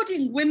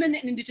including women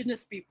and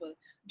indigenous people.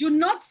 Do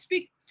not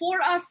speak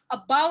for us,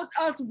 about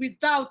us,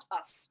 without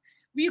us.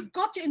 We've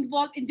got to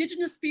involve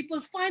indigenous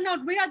people, find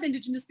out where are the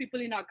indigenous people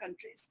in our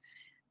countries.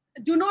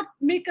 Do not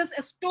make us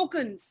as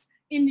tokens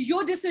in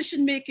your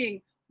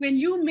decision-making when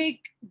you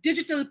make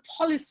digital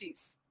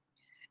policies.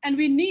 And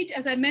we need,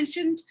 as I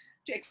mentioned,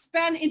 to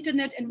expand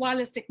internet and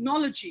wireless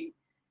technology.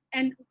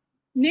 And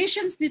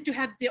nations need to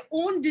have their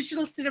own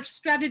digital set of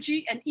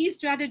strategy and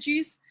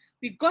e-strategies.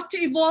 We've got to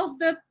evolve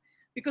them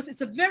because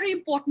it's a very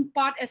important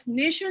part as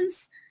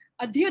nations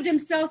adhere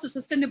themselves to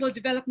Sustainable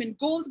Development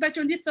Goals by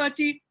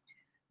 2030.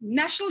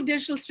 National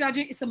digital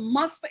strategy is a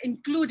must for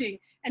including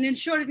and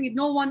ensuring that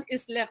no one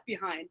is left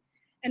behind.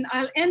 And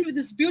I'll end with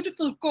this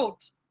beautiful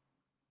quote.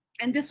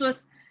 And this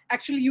was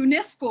actually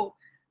UNESCO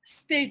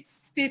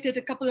stated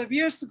a couple of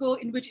years ago,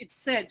 in which it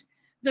said,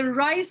 the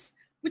rise,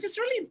 which is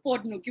really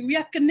important, okay? We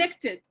are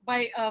connected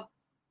by a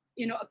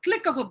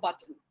click of a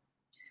button.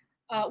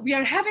 We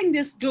are having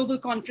this global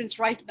conference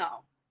right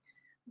now,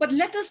 but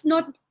let us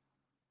not,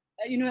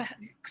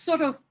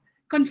 sort of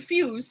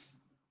confuse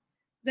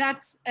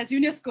that, as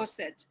UNESCO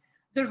said,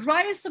 the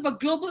rise of a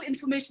global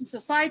information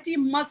society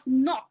must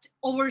not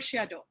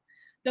overshadow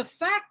the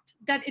fact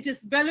that it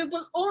is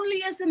valuable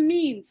only as a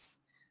means.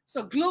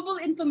 So global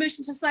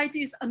information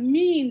society is a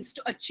means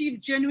to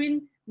achieve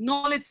genuine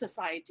knowledge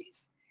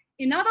societies.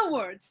 In other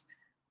words,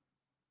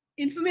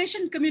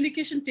 information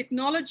communication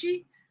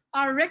technology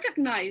are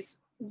recognized,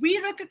 we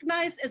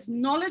recognize as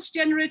knowledge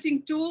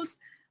generating tools,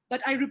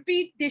 but I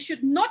repeat, they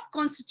should not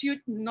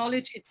constitute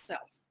knowledge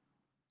itself.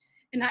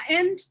 And I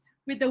end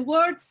with the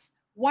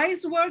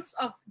wise words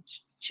of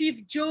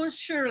Chief Joe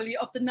Shirley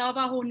of the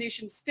Navajo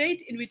Nation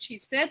State, in which he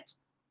said,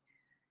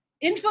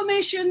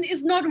 information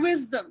is not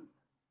wisdom.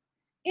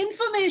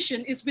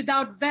 Information is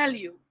without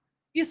value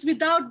if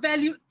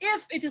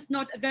it is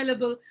not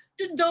available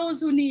to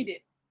those who need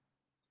it.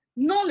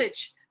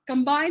 Knowledge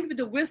combined with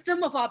the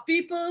wisdom of our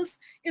peoples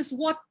is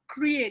what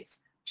creates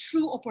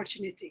true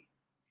opportunity.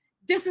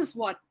 This is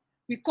what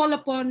we call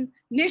upon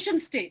nation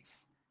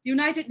states, the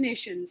United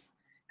Nations,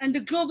 and the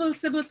global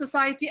civil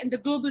society and the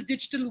global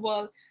digital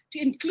world to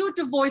include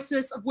the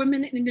voices of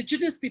women and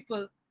indigenous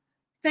people.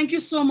 Thank you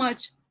so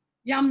much,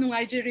 Yam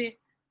Nungaijere,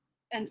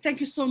 and thank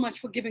you so much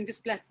for giving this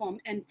platform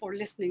and for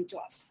listening to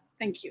us.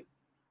 Thank you.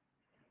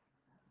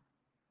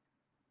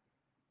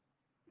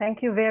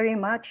 Thank you very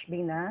much,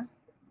 Bina,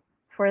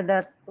 for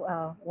that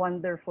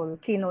wonderful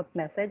keynote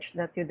message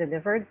that you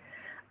delivered.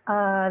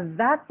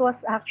 That was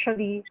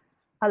actually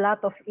a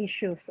lot of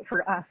issues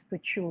for us to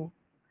chew.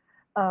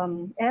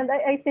 And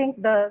I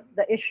think the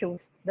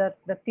issues that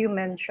you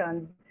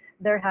mentioned,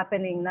 they're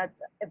happening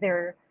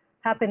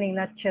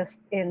not just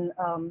in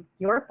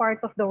your part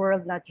of the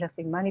world, not just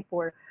in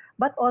Manipur,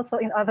 but also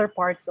in other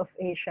parts of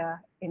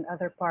Asia, in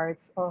other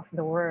parts of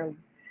the world.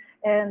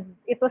 And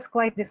it was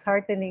quite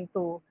disheartening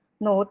to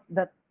note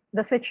that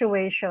the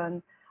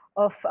situation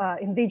of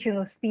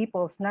indigenous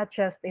peoples, not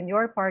just in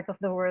your part of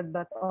the world,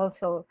 but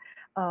also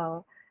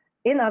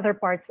in other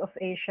parts of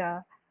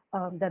Asia,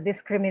 the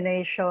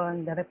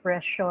discrimination, the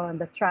repression,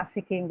 the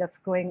trafficking that's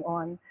going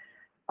on,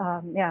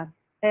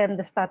 and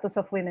the status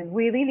of women.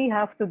 We really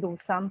have to do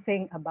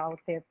something about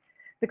it.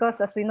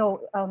 Because as we know,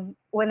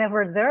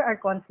 whenever there are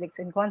conflicts,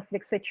 in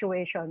conflict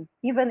situations,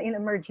 even in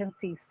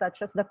emergencies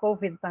such as the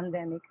COVID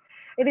pandemic,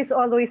 it is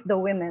always the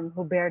women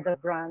who bear the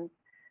brunt,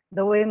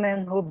 the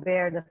women who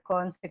bear the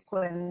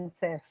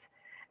consequences,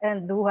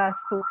 and the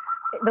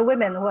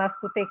women who have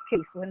to take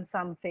case when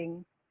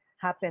something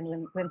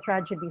happens, when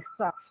tragedy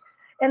strikes.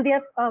 And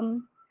yet,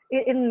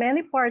 in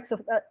many parts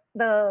of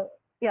the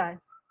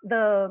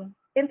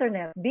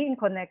internet, being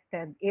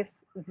connected is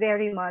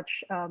very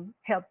much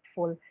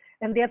helpful.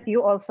 And yet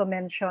you also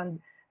mentioned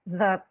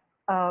that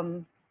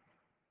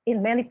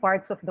in many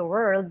parts of the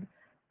world,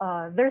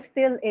 there's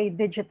still a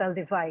digital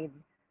divide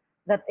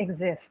that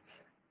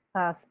exists.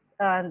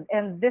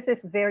 And this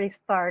is very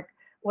stark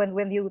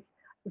when you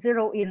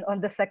zero in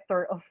on the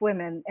sector of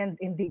women and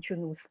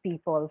indigenous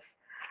peoples.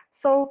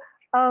 So,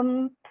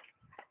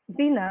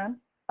 Bina,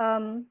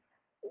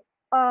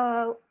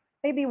 uh,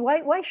 maybe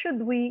why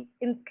should we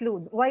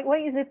include, why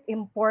is it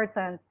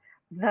important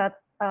that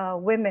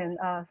women,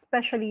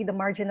 especially the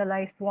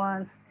marginalized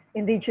ones,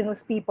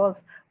 indigenous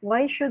peoples,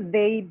 why should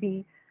they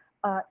be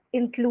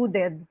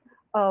included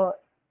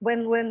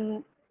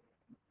when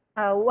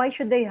why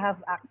should they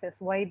have access?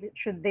 Why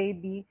should they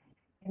be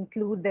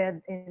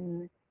included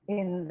in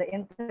the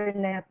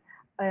internet?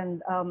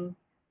 And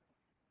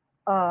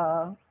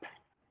uh,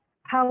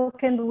 how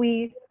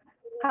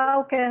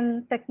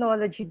can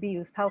technology be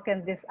used? How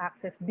can this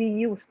access be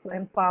used to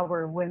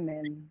empower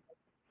women?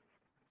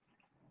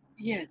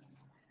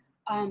 Yes.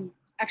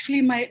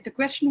 Actually, the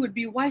question would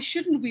be, why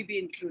shouldn't we be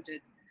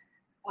included?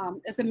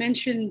 As I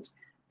mentioned,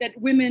 that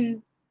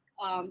women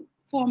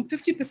form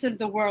 50% of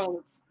the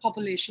world's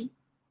population,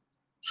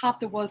 half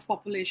the world's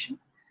population,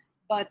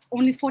 but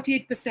only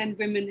 48%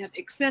 women have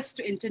access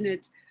to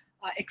internet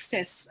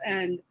access.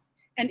 And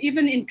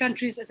even in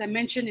countries, as I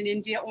mentioned, in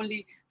India,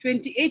 only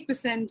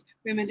 28%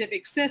 women have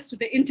access to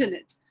the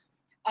internet.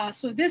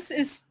 So this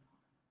is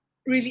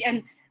really,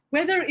 and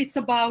whether it's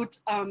about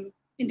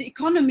in the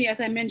economy,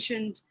 as I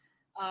mentioned,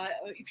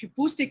 if you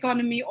boost the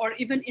economy, or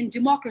even in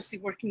democracy,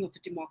 working of the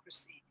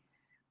democracy,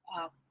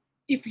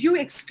 if you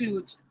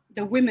exclude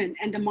the women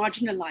and the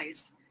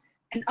marginalized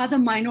and other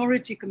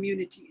minority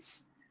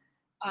communities,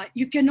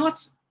 you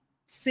cannot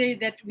say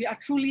that we are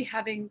truly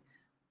having,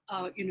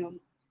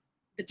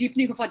 the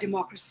deepening of our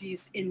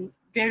democracies in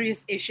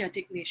various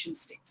Asiatic nation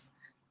states.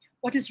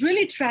 What is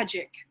really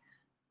tragic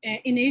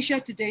in Asia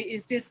today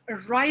is there's a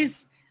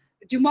rise,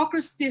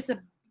 there's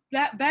a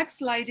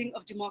backsliding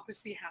of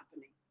democracy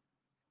happening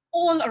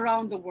all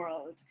around the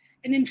world,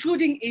 and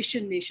including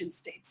Asian nation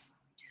states.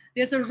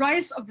 There's a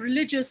rise of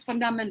religious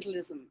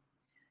fundamentalism,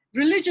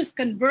 religious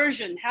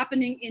conversion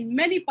happening in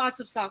many parts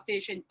of South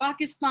Asia, in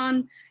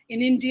Pakistan,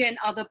 in India, and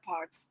other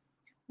parts,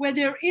 where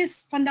there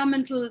is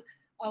fundamental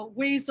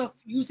ways of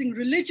using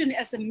religion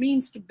as a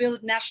means to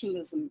build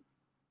nationalism.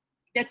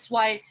 That's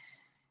why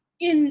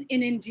in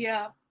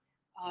India,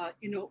 a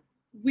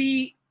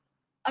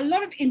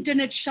lot of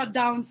internet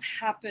shutdowns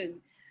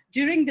happen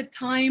during the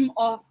time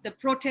of the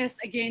protests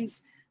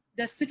against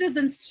the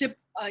Citizenship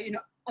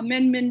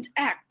Amendment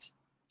Act.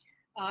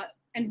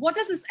 And what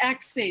does this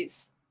act say?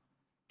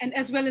 And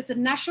as well as the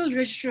National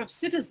Register of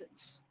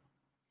Citizens.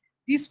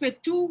 These were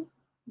two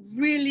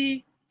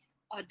really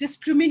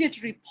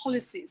discriminatory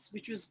policies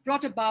which was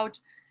brought about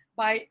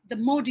by the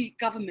Modi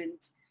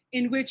government,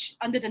 in which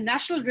under the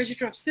National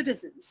Register of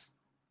Citizens,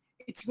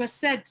 it was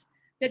said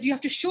that you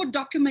have to show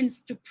documents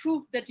to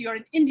prove that you're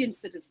an Indian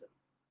citizen.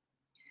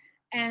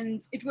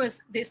 And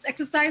this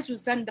exercise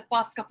was done the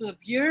past couple of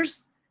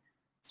years.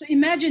 So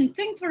imagine,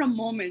 think for a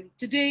moment,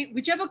 today,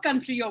 whichever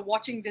country you're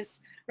watching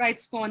this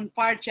RightsCon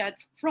Fire Chat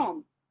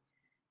from,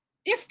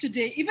 if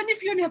today, even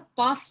if you don't have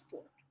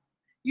passport,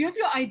 you have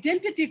your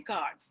identity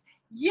cards,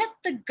 yet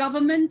the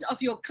government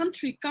of your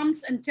country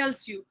comes and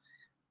tells you,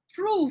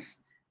 prove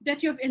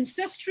that you have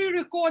ancestry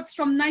records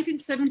from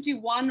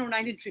 1971 or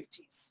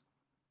 1950s.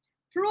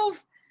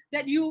 Prove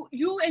that you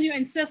and your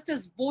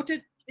ancestors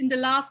voted in the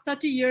last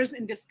 30 years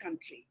in this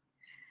country.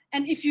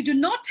 And if you do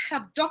not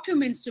have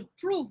documents to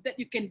prove that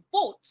you can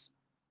vote,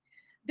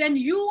 then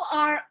you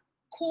are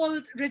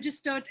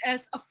registered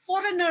as a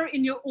foreigner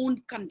in your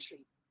own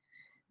country.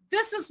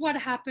 This is what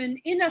happened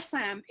in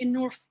Assam, in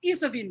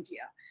northeast of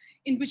India,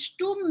 in which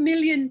 2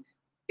 million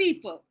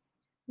people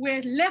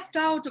were left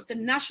out of the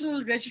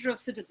National Register of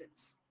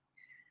Citizens.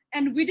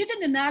 And we did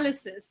an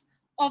analysis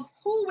of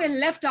who were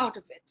left out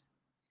of it.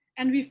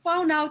 And we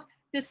found out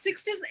that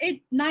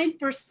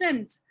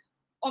 69%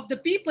 of the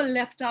people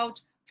left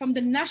out from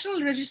the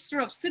National Register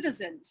of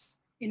Citizens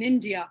in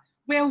India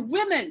were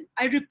women.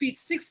 I repeat,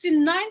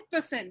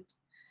 69%.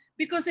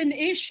 Because in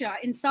Asia,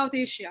 in South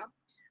Asia,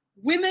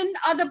 women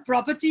are the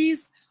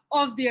properties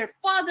of their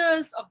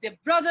fathers, of their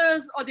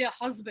brothers, or their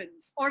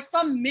husbands, or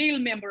some male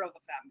member of a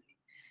family.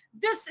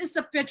 This is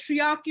the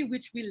patriarchy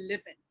which we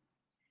live in.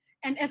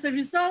 And as a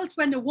result,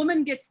 when a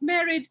woman gets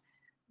married,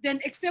 then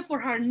except for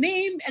her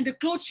name and the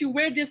clothes she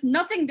wears, there's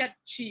nothing that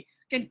she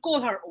can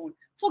call her own.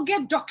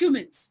 Forget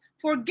documents.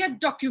 Forget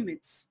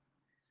documents.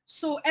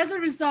 So as a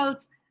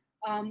result,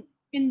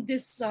 in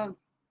the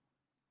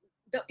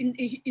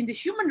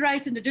human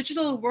rights in the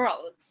digital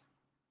world,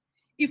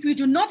 if we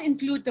do not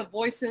include the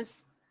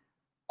voices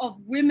of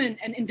women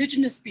and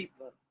indigenous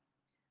people,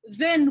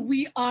 then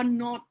we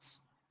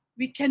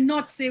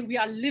cannot say we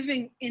are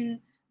living in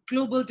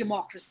global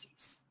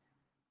democracies.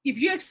 If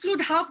you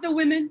exclude half the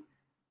women,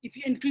 if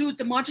you include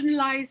the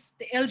marginalized,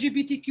 the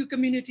LGBTQ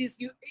communities,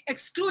 you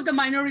exclude the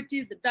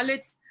minorities, the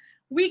Dalits,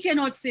 we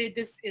cannot say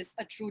this is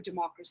a true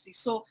democracy.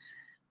 So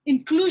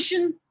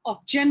inclusion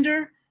of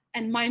gender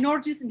and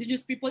minorities,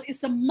 indigenous people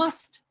is a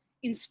must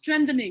in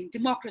strengthening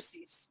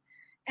democracies.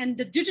 And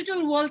the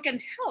digital world can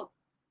help.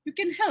 You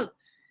can help.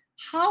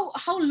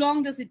 How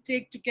long does it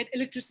take to get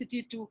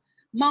electricity to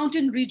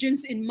mountain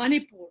regions in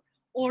Manipur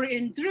or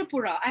in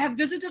Tripura? I have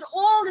visited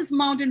all these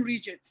mountain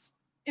regions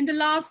in the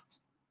last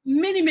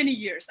many, many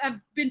years.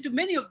 I've been to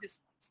many of these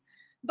ones,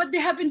 but they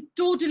have been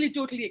totally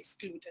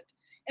excluded.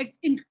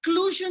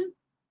 Inclusion,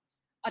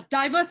 a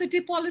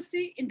diversity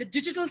policy in the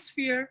digital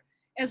sphere,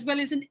 as well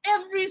as in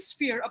every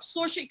sphere of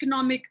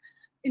socioeconomic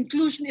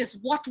inclusion is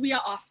what we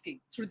are asking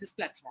through this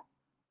platform.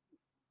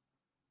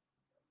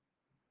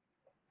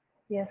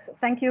 Yes,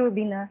 thank you,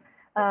 Bina.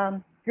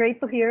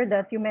 Great to hear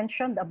that you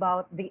mentioned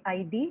about the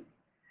ID,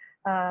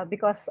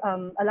 because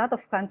a lot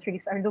of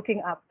countries are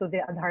looking up to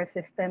the Aadhaar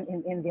system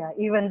in India.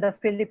 Even the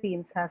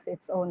Philippines has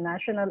its own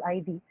national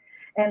ID.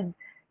 And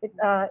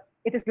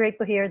it is great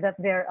to hear that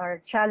there are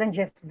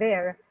challenges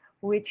there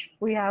which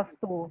we have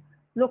to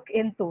look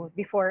into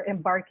before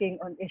embarking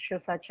on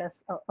issues such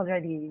as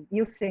already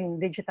using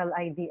digital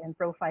ID and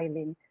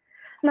profiling.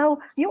 Now,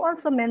 you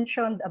also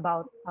mentioned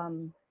about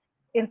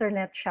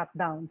internet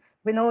shutdowns.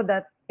 We know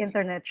that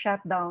internet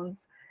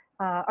shutdowns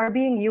are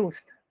being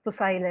used to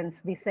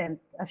silence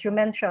dissent. As you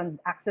mentioned,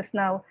 Access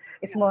Now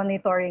is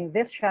monitoring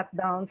these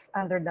shutdowns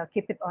under the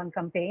Keep It On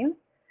campaign.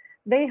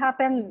 They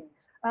happen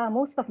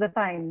most of the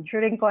time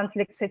during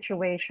conflict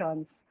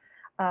situations.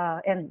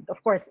 And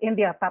of course,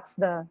 India tops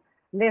the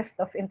list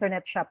of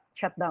internet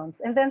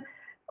shutdowns. And then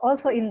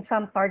also in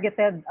some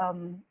targeted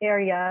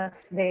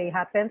areas, they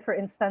happen, for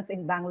instance,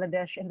 in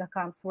Bangladesh, in the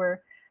camps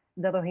where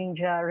the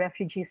Rohingya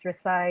refugees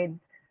reside,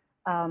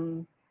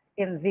 in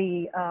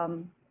the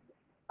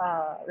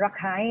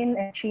Rakhine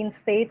and Chin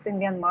states in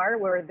Myanmar,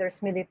 where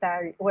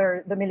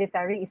the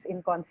military is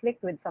in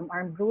conflict with some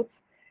armed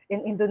groups.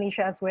 In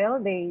Indonesia as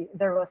well,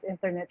 there was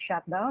internet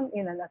shutdown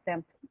in an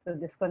attempt to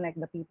disconnect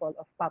the people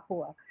of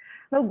Papua.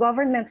 Now,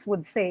 governments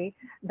would say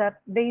that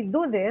they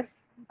do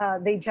this,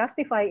 they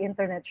justify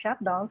internet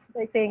shutdowns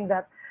by saying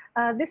that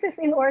this is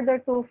in order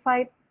to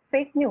fight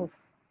fake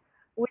news,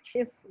 which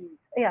is,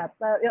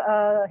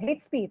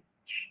 hate speech,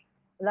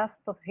 lot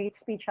of hate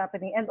speech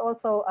happening, and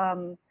also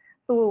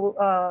so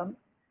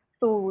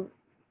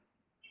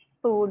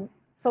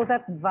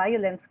that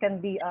violence can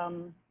be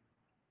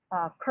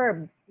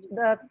curbed.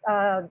 That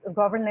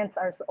governments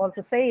are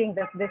also saying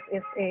that this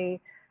is a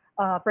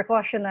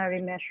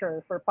precautionary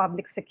measure for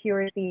public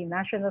security,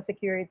 national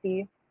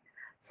security.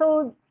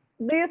 So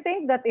do you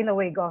think that in a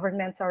way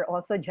governments are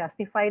also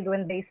justified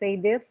when they say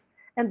this?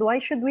 And why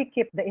should we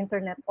keep the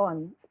internet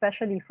on,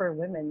 especially for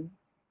women?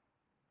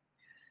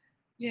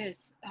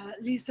 Yes,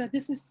 Lisa,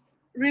 this is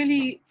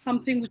really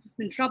something which has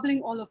been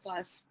troubling all of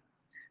us.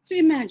 So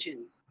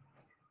imagine,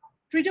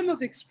 freedom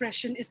of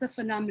expression is a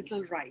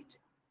fundamental right,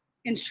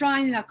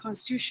 enshrined in our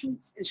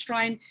constitutions,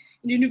 enshrined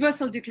in the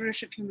Universal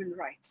Declaration of Human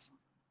Rights.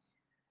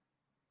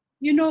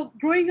 You know,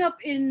 growing up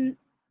in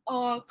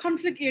a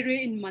conflict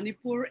area in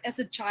Manipur as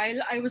a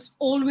child, I was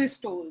always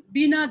told,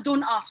 Bina,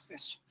 don't ask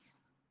questions.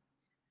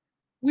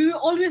 We were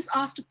always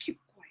asked to keep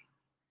quiet.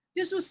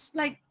 This was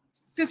like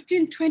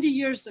 15, 20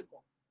 years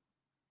ago.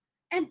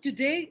 And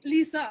today,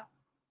 Lisa,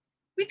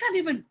 we can't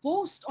even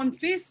post on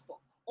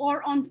Facebook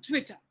or on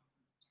Twitter.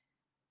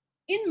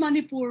 In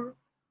Manipur,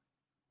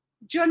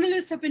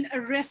 journalists have been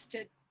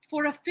arrested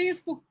for a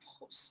Facebook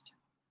post.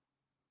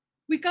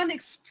 We can't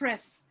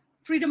express.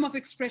 Freedom of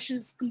expression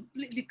is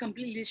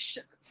completely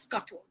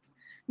scuttled.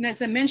 And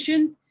as I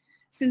mentioned,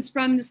 since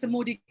Prime Minister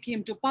Modi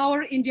came to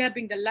power, India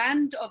being the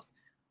land of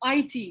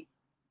IT,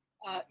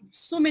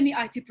 so many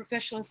IT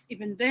professionals,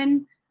 even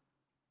then,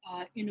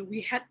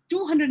 we had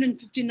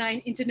 259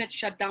 internet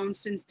shutdowns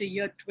since the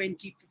year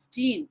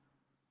 2015.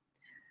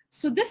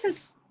 So this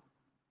is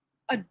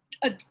a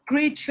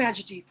great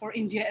tragedy for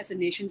India as a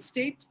nation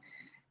state,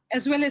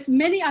 as well as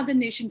many other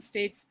nation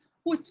states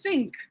who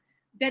think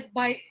that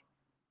what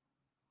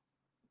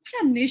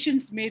are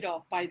nations made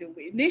of, by the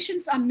way?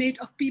 Nations are made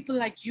of people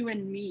like you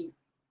and me.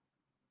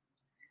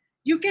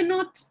 You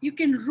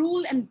can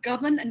rule and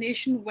govern a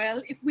nation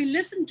well if we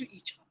listen to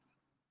each other.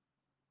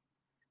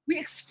 We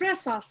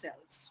express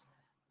ourselves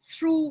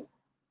through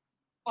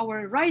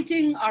our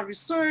writing, our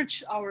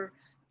research, our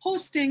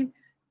posting,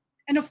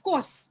 and of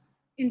course,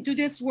 in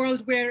today's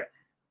world where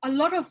a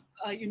lot of,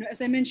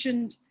 as I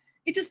mentioned,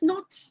 it is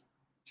not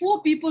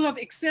poor people have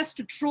access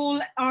to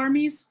troll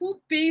armies.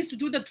 Who pays to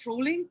do the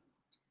trolling?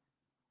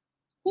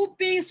 Who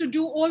pays to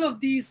do all of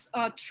these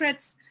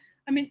threats?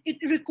 I mean,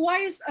 it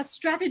requires a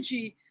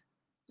strategy,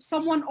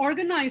 someone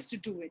organized to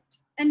do it.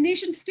 And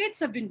nation states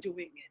have been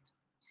doing it.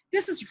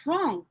 This is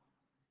wrong.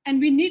 And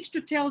we need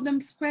to tell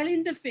them squarely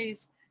in the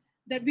face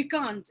that we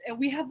can't. And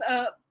we have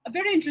a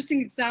very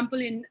interesting example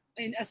in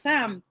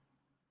Assam,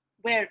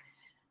 where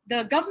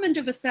the government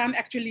of Assam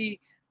actually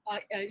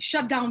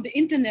shut down the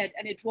internet,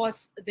 and it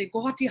was the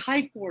Guwahati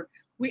High Court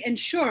who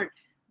ensured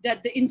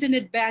that the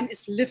internet ban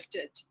is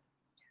lifted.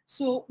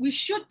 So we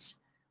should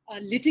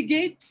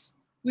litigate,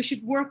 we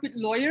should work with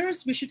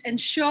lawyers, we should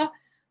ensure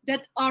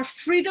that our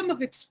freedom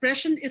of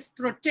expression is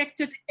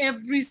protected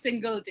every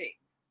single day.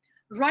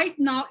 Right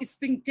now, it's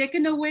being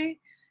taken away.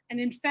 And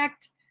in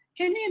fact,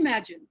 can you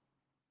imagine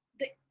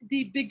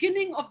the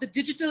beginning of the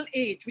digital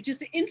age, which is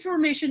the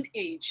information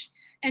age,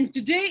 and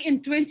today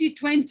in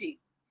 2020,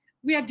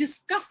 we are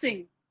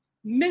discussing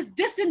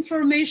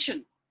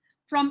disinformation,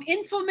 from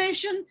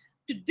information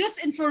to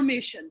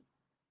disinformation.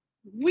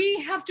 We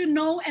have to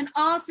know and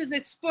ask as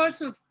experts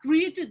who have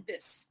created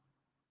this,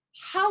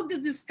 how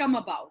did this come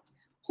about?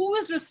 Who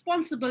is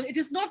responsible? It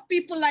is not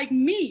people like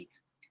me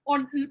or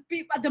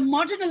the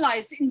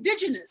marginalized,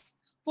 indigenous.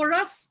 For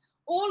us,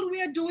 all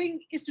we are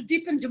doing is to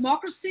deepen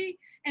democracy,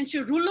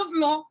 ensure rule of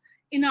law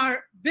in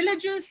our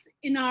villages,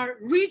 in our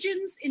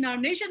regions, in our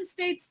nation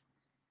states.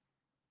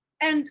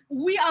 And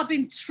we are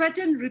being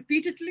threatened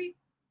repeatedly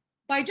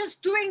by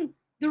just doing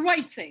the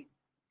right thing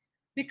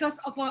because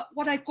of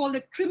what I call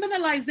the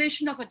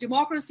criminalization of our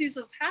democracies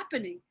is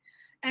happening.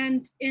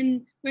 And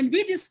when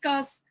we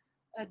discuss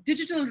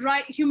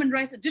human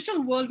rights, a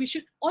digital world, we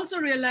should also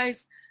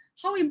realize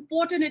how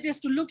important it is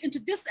to look into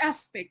these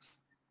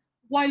aspects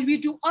while we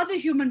do other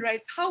human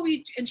rights, how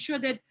we ensure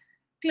that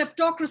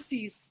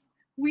kleptocracies,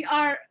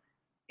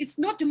 it's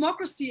not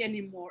democracy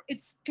anymore,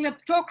 it's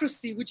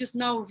kleptocracy, which is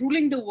now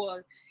ruling the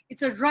world.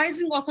 It's a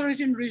rising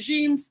authoritarian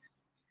regimes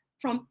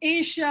from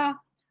Asia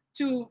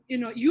to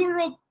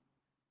Europe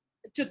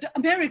to the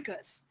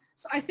Americas.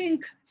 So I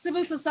think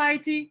civil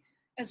society,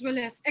 as well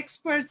as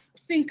experts,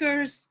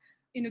 thinkers,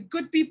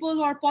 good people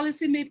who are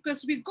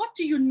policymakers, we've got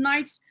to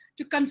unite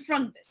to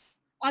confront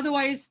this.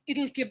 Otherwise,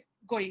 it'll keep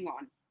going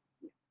on.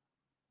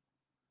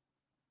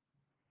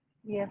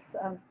 Yes,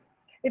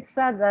 it's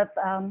sad that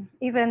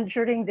even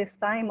during this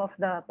time of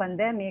the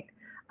pandemic,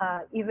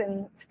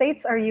 even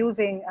states are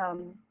using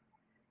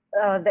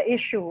the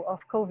issue of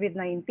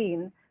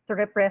COVID-19 to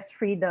repress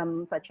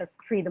freedom, such as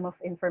freedom of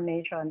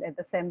information and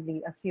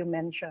assembly, as you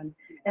mentioned.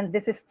 And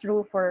this is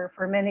true for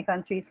many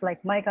countries,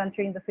 like my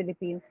country in the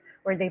Philippines,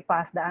 where they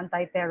passed the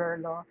anti-terror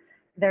law.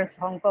 There's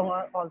Hong Kong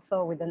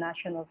also with the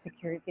national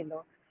security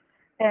law.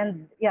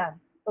 And yeah,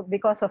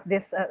 because of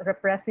this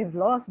repressive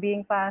laws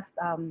being passed,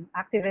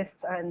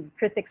 activists and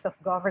critics of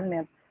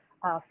government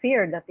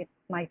fear that it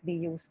might be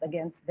used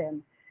against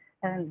them.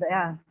 And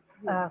yeah,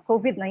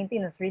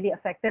 COVID-19 has really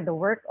affected the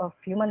work of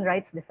human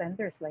rights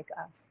defenders like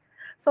us.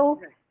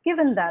 So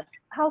given that,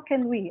 how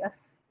can we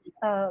as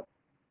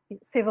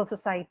civil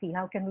society,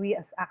 how can we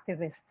as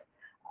activists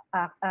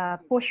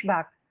push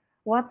back?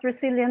 What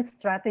resilient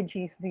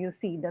strategies do you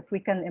see that we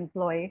can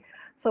employ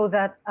so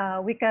that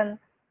we can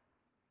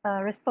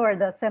restore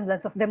the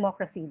semblance of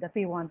democracy that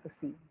we want to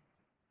see?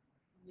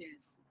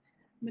 Yes,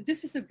 but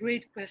this is a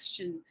great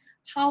question.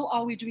 How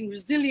are we doing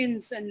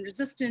resilience and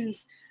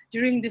resistance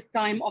during this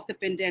time of the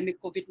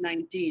pandemic,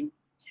 COVID-19?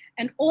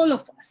 And all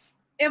of us,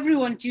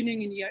 everyone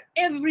tuning in here,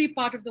 every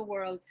part of the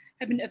world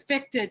have been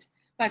affected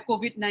by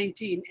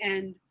COVID-19.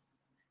 And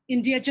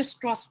India just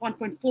crossed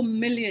 1.4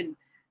 million.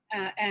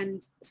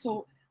 And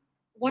so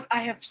what I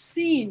have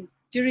seen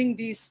during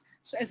these,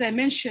 so as I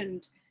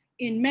mentioned,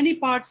 in many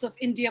parts of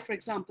India, for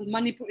example,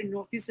 Manipur in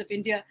northeast of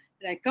India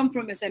that I come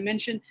from, as I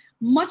mentioned,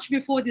 much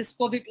before this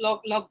COVID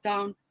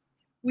lockdown,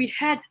 we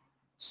had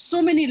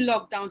so many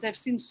lockdowns. I've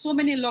seen so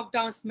many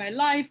lockdowns in my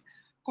life,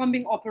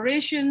 combing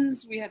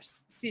operations. We have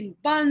seen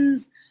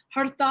bans,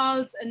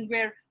 hartals, and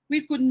where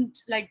we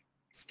couldn't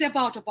step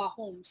out of our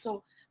homes.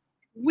 So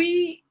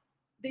we,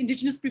 the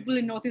indigenous people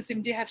in Northeast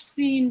India, have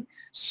seen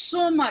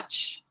so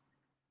much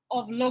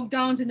of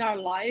lockdowns in our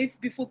life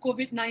before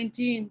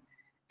COVID-19.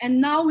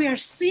 And now we are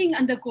seeing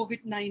under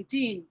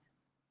COVID-19.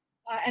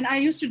 And I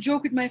used to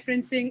joke with my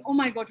friends saying, oh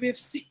my God, we have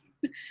seen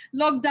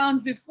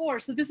lockdowns before.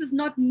 So this is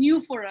not new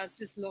for us,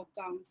 these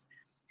lockdowns.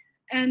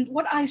 And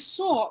what I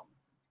saw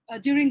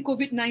during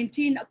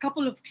COVID-19, a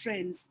couple of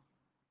trends.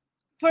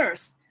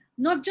 First,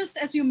 not just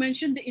as you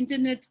mentioned, the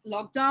internet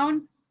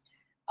lockdown,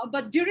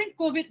 but during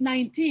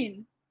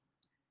COVID-19,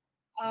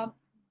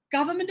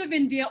 government of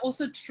India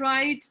also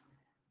tried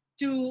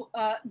to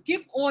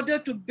give order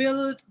to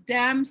build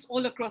dams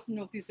all across the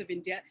northeast of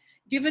India,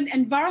 given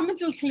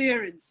environmental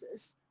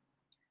clearances.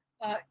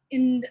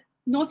 In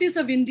northeast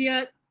of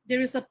India,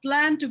 there is a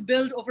plan to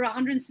build over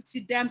 160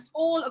 dams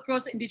all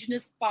across the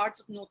indigenous parts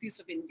of northeast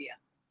of India.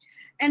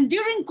 And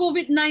during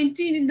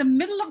COVID-19, in the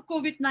middle of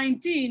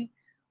COVID-19,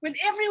 when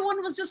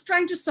everyone was just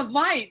trying to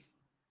survive,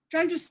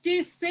 trying to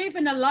stay safe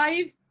and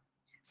alive,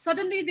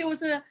 suddenly there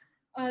was a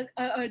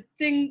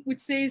thing which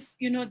says,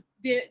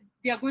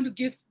 they are going to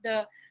give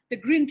the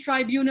Green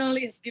Tribunal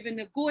is given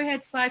a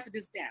go-ahead side for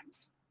these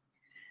dams.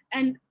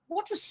 And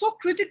what was so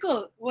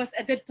critical was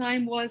at that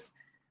time was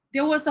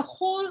there was a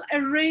whole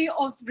array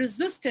of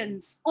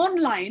resistance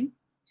online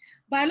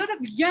by a lot of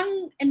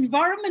young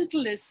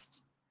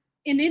environmentalists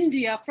in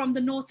India from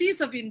the northeast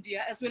of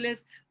India, as well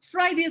as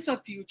Fridays for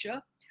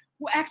Future,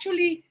 who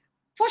actually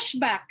pushed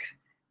back.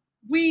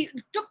 We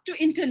took to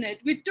internet,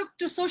 we took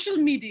to social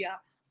media,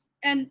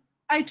 and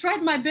I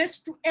tried my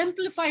best to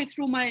amplify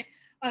through my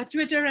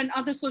Twitter and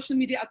other social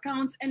media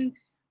accounts, and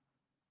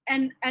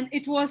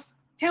it was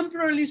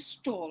temporarily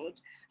stalled.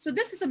 So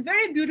this is a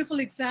very beautiful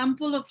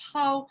example of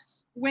how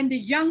when the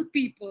young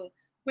people,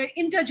 we're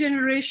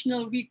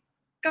intergenerational, we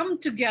come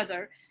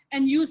together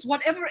and use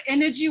whatever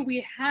energy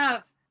we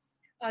have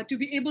to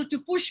be able to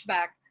push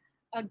back.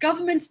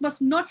 Governments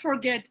must not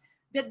forget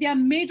that they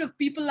are made of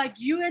people like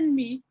you and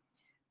me,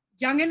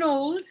 young and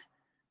old,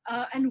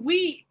 and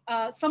we,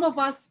 some of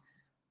us,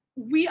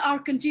 we are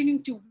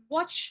continuing to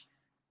watch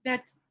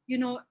that, you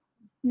know,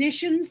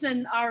 nations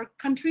and our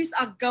countries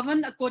are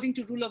governed according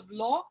to rule of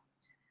law.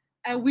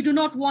 We do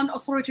not want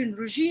authoritarian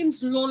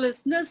regimes,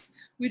 lawlessness.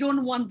 We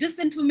don't want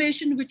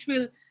disinformation, which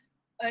will,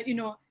 you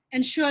know,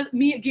 ensure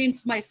me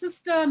against my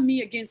sister,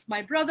 me against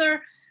my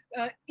brother,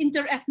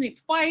 inter-ethnic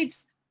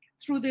fights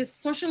through this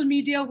social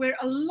media where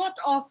a lot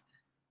of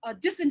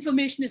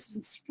disinformation is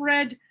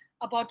spread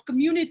about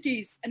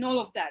communities and all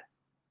of that.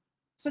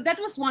 So that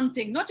was one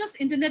thing, not just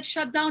internet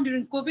shutdown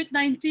during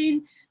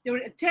COVID-19. There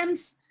were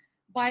attempts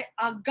by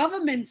our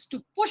governments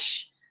to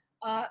push,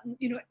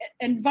 you know,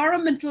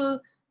 environmental,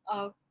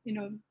 you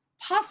know,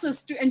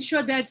 passes to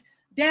ensure that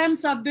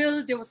dams are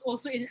built. There was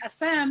also in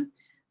Assam,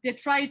 they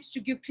tried to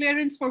give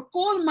clearance for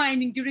coal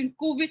mining during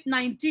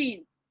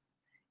COVID-19.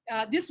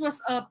 This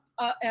was a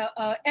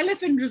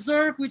elephant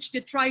reserve, which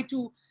they tried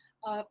to,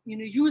 you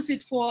know, use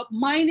it for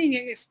mining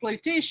and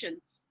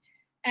exploitation.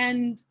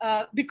 And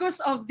because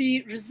of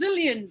the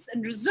resilience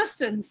and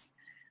resistance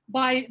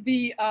by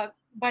the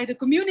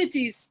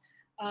communities,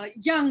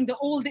 young, the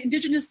old, the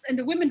indigenous, and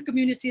the women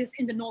communities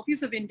in the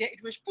northeast of India,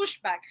 it was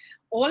pushed back.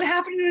 All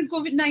happening during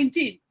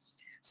COVID-19.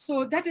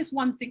 So that is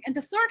one thing. And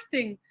the third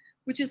thing,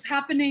 which is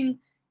happening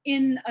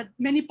in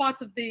many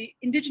parts of the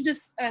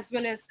indigenous as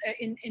well as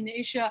in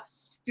Asia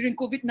during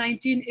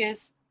COVID-19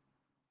 is,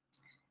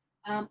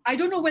 I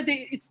don't know whether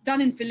it's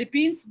done in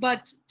Philippines,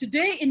 but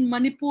today in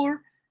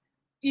Manipur,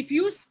 if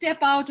you step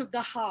out of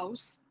the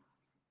house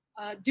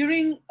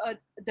during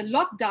the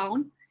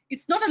lockdown,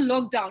 it's not a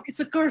lockdown, it's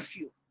a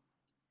curfew.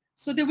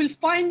 So they will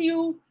fine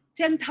you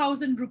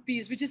 10,000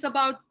 rupees, which is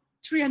about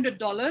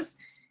 $300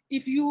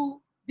 if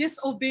you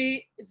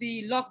disobey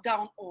the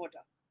lockdown order.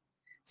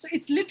 So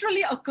it's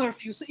literally a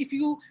curfew. So if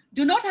you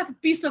do not have a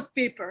piece of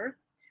paper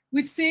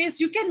which says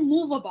you can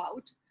move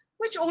about,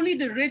 which only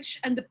the rich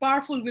and the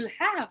powerful will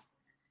have.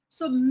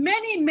 So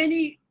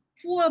many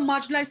poor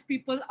marginalized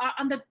people are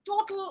under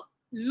total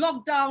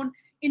lockdown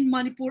in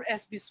Manipur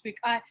as we speak.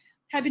 I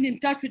have been in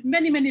touch with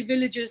many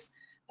villages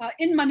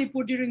in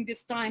Manipur during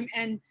this time,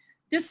 and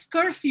this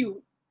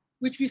curfew,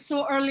 which we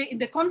saw early in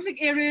the conflict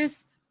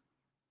areas,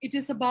 it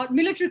is about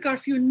military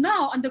curfew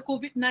now under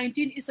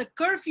COVID-19 is a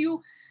curfew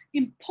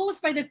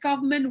imposed by the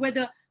government where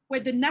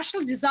the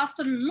national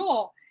disaster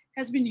law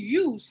has been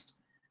used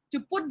to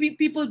put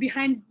people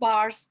behind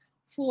bars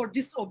for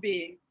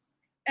disobeying.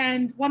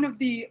 And one of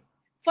the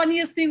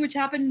funniest thing which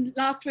happened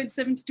last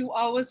 72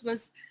 hours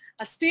was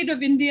a state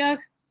of India,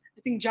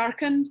 I think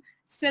Jharkhand,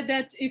 said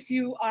that if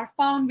you are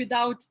found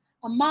without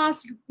a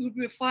mask, you would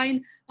be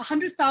fined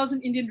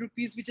 100,000 Indian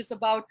rupees, which is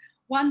about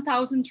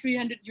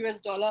 $1,300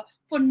 US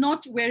for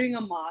not wearing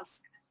a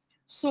mask.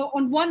 So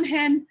on one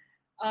hand,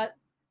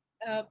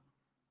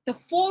 the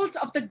fault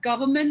of the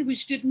government,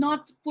 which did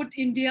not put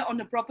India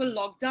on a proper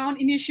lockdown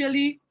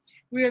initially.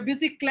 We were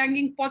busy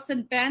clanging pots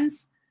and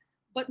pans,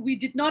 but we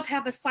did not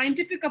have a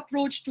scientific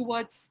approach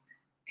towards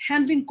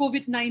handling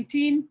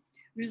COVID-19,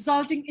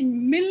 resulting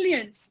in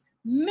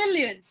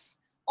millions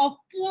of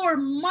poor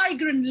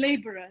migrant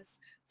laborers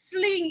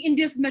fleeing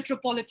India's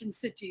metropolitan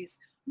cities,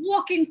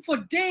 walking for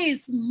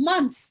days,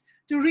 months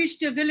to reach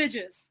their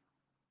villages.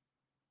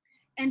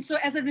 And so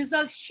as a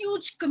result,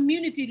 huge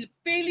community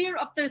failure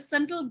of the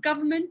central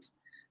government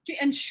to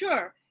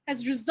ensure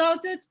has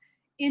resulted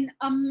in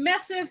a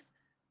massive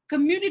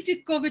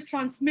community COVID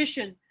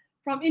transmission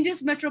from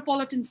India's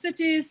metropolitan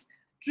cities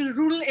to the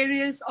rural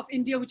areas of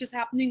India, which is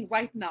happening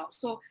right now.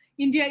 So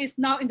India is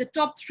now in the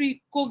top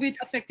 3 COVID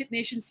affected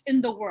nations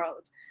in the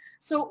world.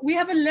 So we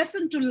have a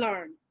lesson to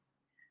learn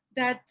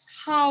that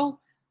how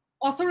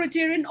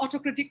authoritarian,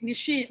 autocratic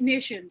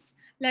nations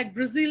like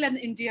Brazil and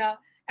India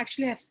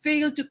actually have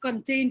failed to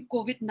contain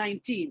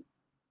COVID-19.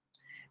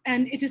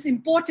 And it is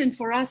important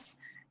for us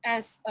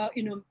as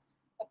you know,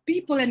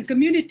 people and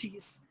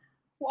communities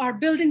who are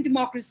building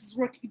democracies,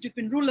 working to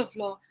win rule of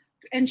law,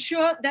 to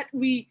ensure that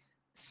we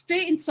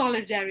stay in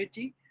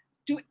solidarity,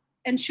 to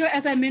ensure,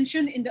 as I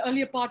mentioned in the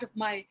earlier part of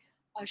my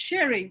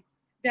sharing,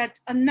 that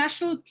a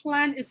national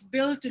plan is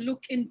built to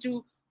look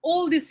into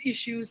all these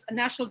issues, a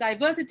national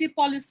diversity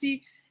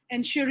policy,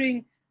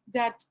 ensuring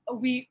that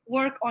we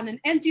work on an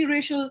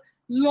anti-racial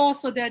law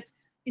so that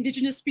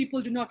indigenous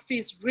people do not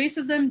face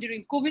racism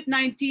during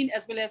COVID-19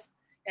 as well as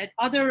at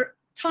other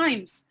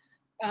times,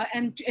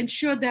 and to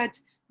ensure that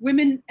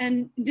women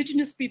and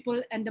indigenous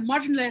people and the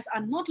marginalized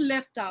are not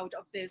left out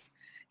of this.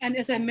 And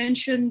as I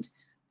mentioned,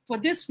 for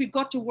this, we've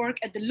got to work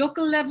at the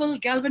local level,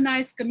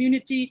 galvanize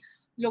community,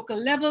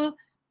 local level.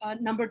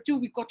 Number 2,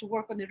 we've got to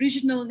work on the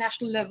regional,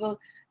 national level.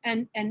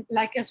 And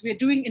like as we're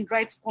doing in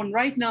RightsCon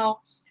right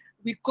now,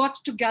 we've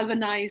got to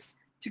galvanize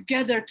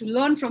together to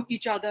learn from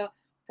each other,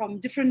 from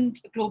different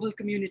global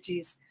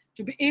communities.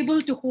 to be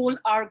able to hold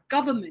our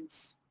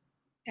governments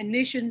and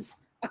nations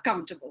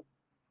accountable.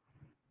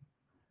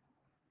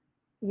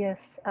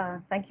 Yes,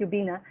 thank you,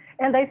 Bina.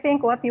 And I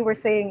think what you were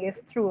saying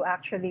is true,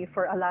 actually,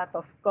 for a lot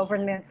of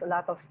governments, a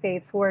lot of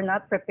states who are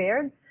not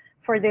prepared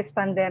for this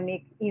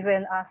pandemic,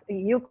 even as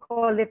you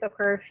call it a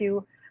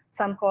curfew,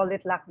 some call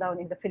it lockdown.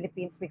 In the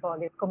Philippines, we call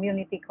it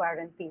community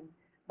quarantine.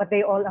 But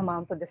they all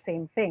amount to the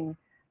same thing,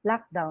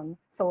 lockdown.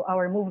 So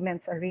our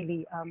movements are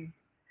really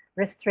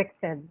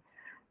restricted.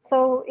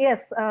 So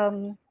yes,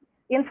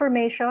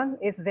 information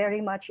is very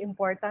much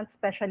important,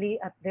 especially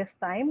at this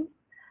time,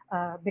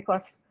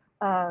 because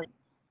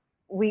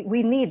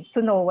we need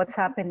to know what's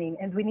happening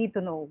and we need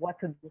to know what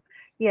to do.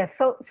 Yes,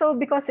 so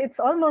because it's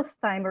almost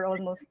time, we're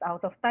almost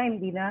out of time,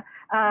 Dina.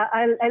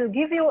 I'll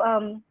give you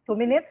 2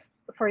 minutes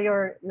for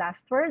your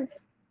last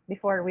words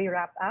before we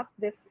wrap up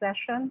this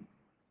session.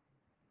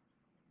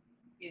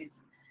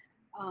 Yes.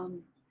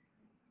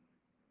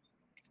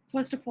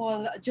 First of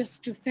all,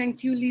 just to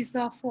thank you,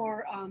 Lisa,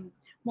 for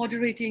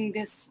moderating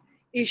this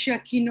Asia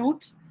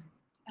keynote.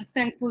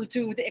 Thankful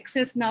to the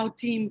Access Now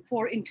team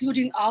for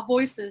including our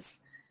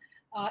voices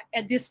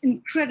at this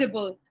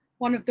incredible,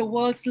 one of the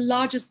world's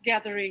largest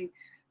gathering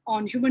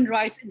on human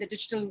rights in the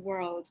digital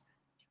world.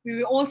 We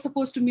were all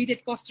supposed to meet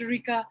at Costa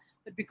Rica,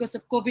 but because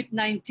of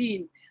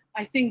COVID-19,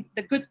 I think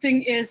the good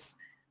thing is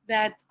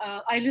that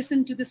I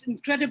listened to this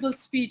incredible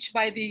speech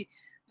by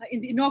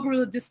in the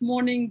inaugural this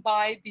morning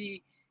by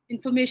the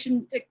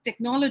information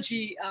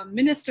technology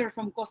minister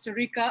from Costa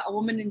Rica, a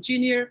woman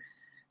engineer.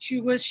 She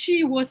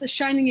was a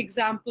shining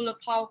example of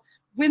how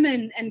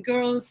women and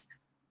girls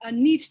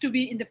need to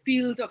be in the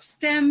field of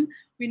STEM.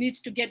 We need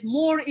to get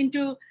more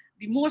into,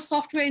 be more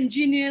software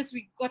engineers.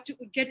 We got to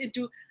get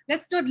into,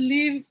 let's not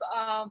leave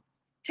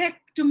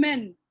tech to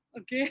men,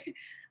 okay?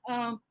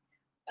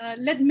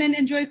 Let men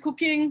enjoy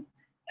cooking.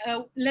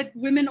 Let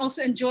women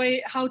also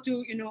enjoy how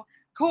to,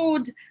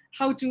 code,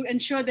 how to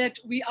ensure that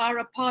we are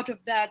a part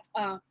of that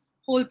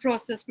whole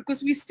process,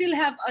 because we still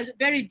have a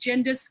very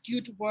gender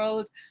skewed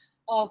world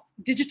of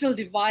digital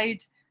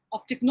divide,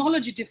 of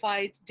technology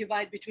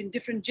divide between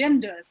different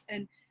genders.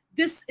 And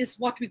this is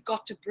what we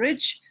got to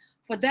bridge.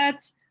 For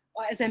that,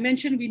 as I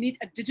mentioned, we need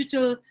a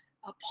digital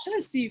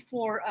policy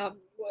for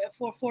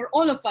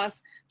all of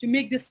us to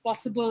make this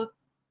possible.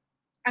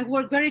 I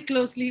work very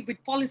closely with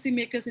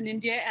policymakers in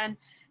India and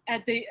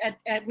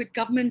with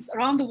governments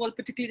around the world,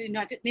 particularly the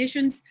United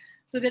Nations,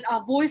 so that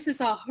our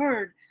voices are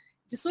heard.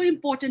 It is so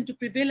important to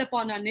prevail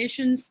upon our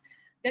nations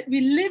that we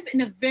live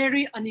in a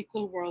very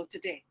unequal world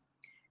today.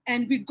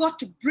 And we got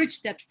to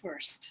bridge that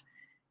first,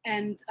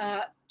 and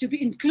to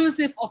be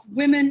inclusive of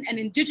women and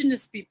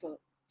indigenous people.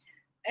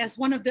 As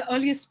one of the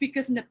earliest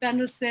speakers in the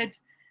panel said,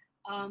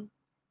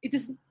 it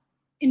is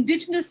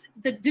indigenous,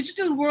 the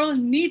digital world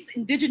needs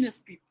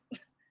indigenous people.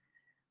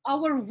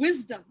 Our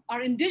wisdom,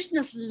 our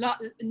indigenous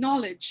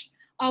knowledge,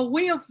 our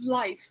way of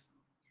life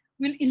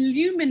will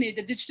illuminate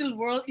the digital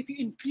world if you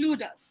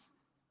include us.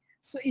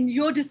 So in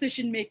your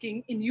decision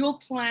making, in your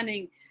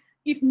planning,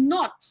 if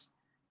not,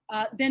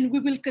 then we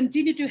will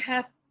continue to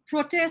have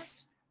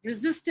protests,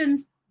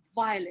 resistance,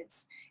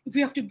 violence. If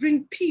we have to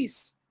bring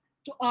peace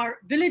to our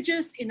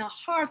villages, in our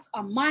hearts,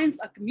 our minds,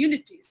 our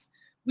communities,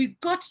 we've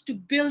got to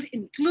build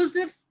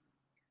inclusive,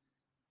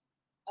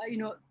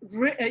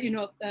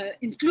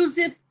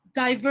 inclusive,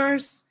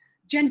 diverse,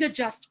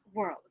 gender-just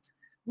world.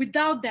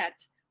 Without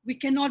that, we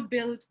cannot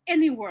build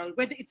any world,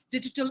 whether it's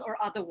digital or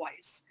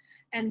otherwise.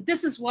 And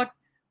this is what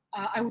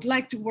I would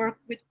like to work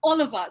with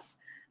all of us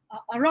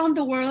around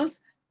the world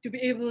to be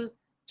able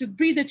to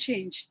be the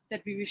change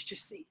that we wish to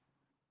see.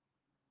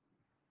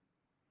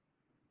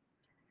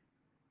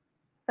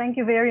 Thank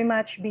you very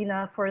much,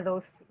 Bina, for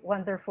those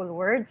wonderful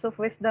words of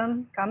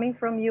wisdom coming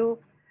from you,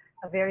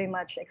 a very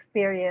much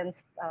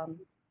experienced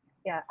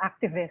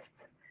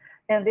activist.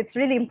 And it's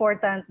really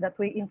important that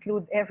we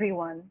include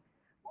everyone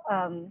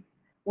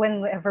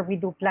whenever we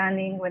do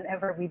planning,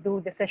 whenever we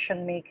do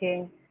decision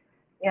making,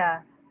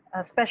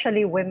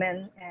 especially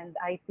women and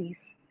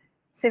ITs.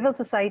 Civil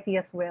society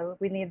as well,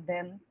 we need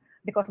them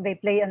because they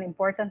play an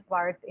important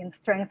part in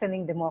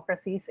strengthening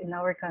democracies in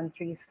our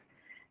countries.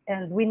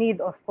 And we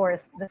need, of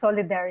course, the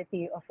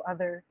solidarity of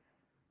other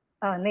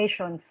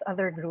nations,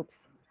 other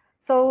groups.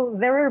 So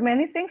there are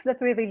many things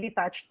that we really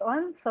touched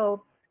on.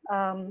 So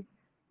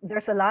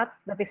there's a lot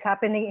that is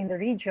happening in the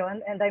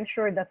region, and I'm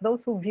sure that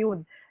those who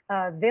viewed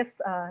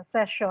this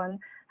session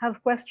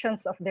have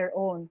questions of their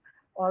own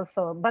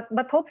also. But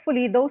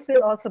hopefully those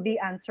will also be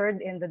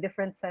answered in the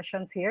different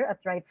sessions here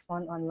at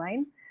RightsCon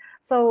Online.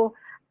 So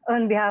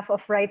on behalf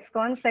of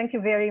RightsCon, thank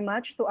you very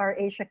much to our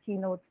Asia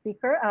keynote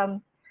speaker,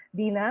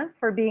 Dina,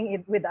 for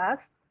being with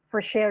us,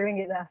 for sharing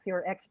with us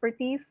your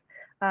expertise,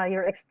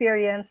 your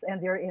experience,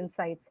 and your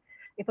insights.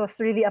 It was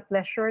really a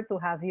pleasure to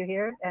have you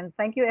here. And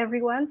thank you,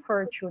 everyone,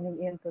 for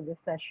tuning in to this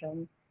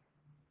session.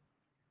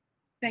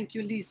 Thank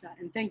you, Lisa.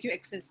 And thank you,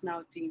 Access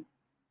Now team.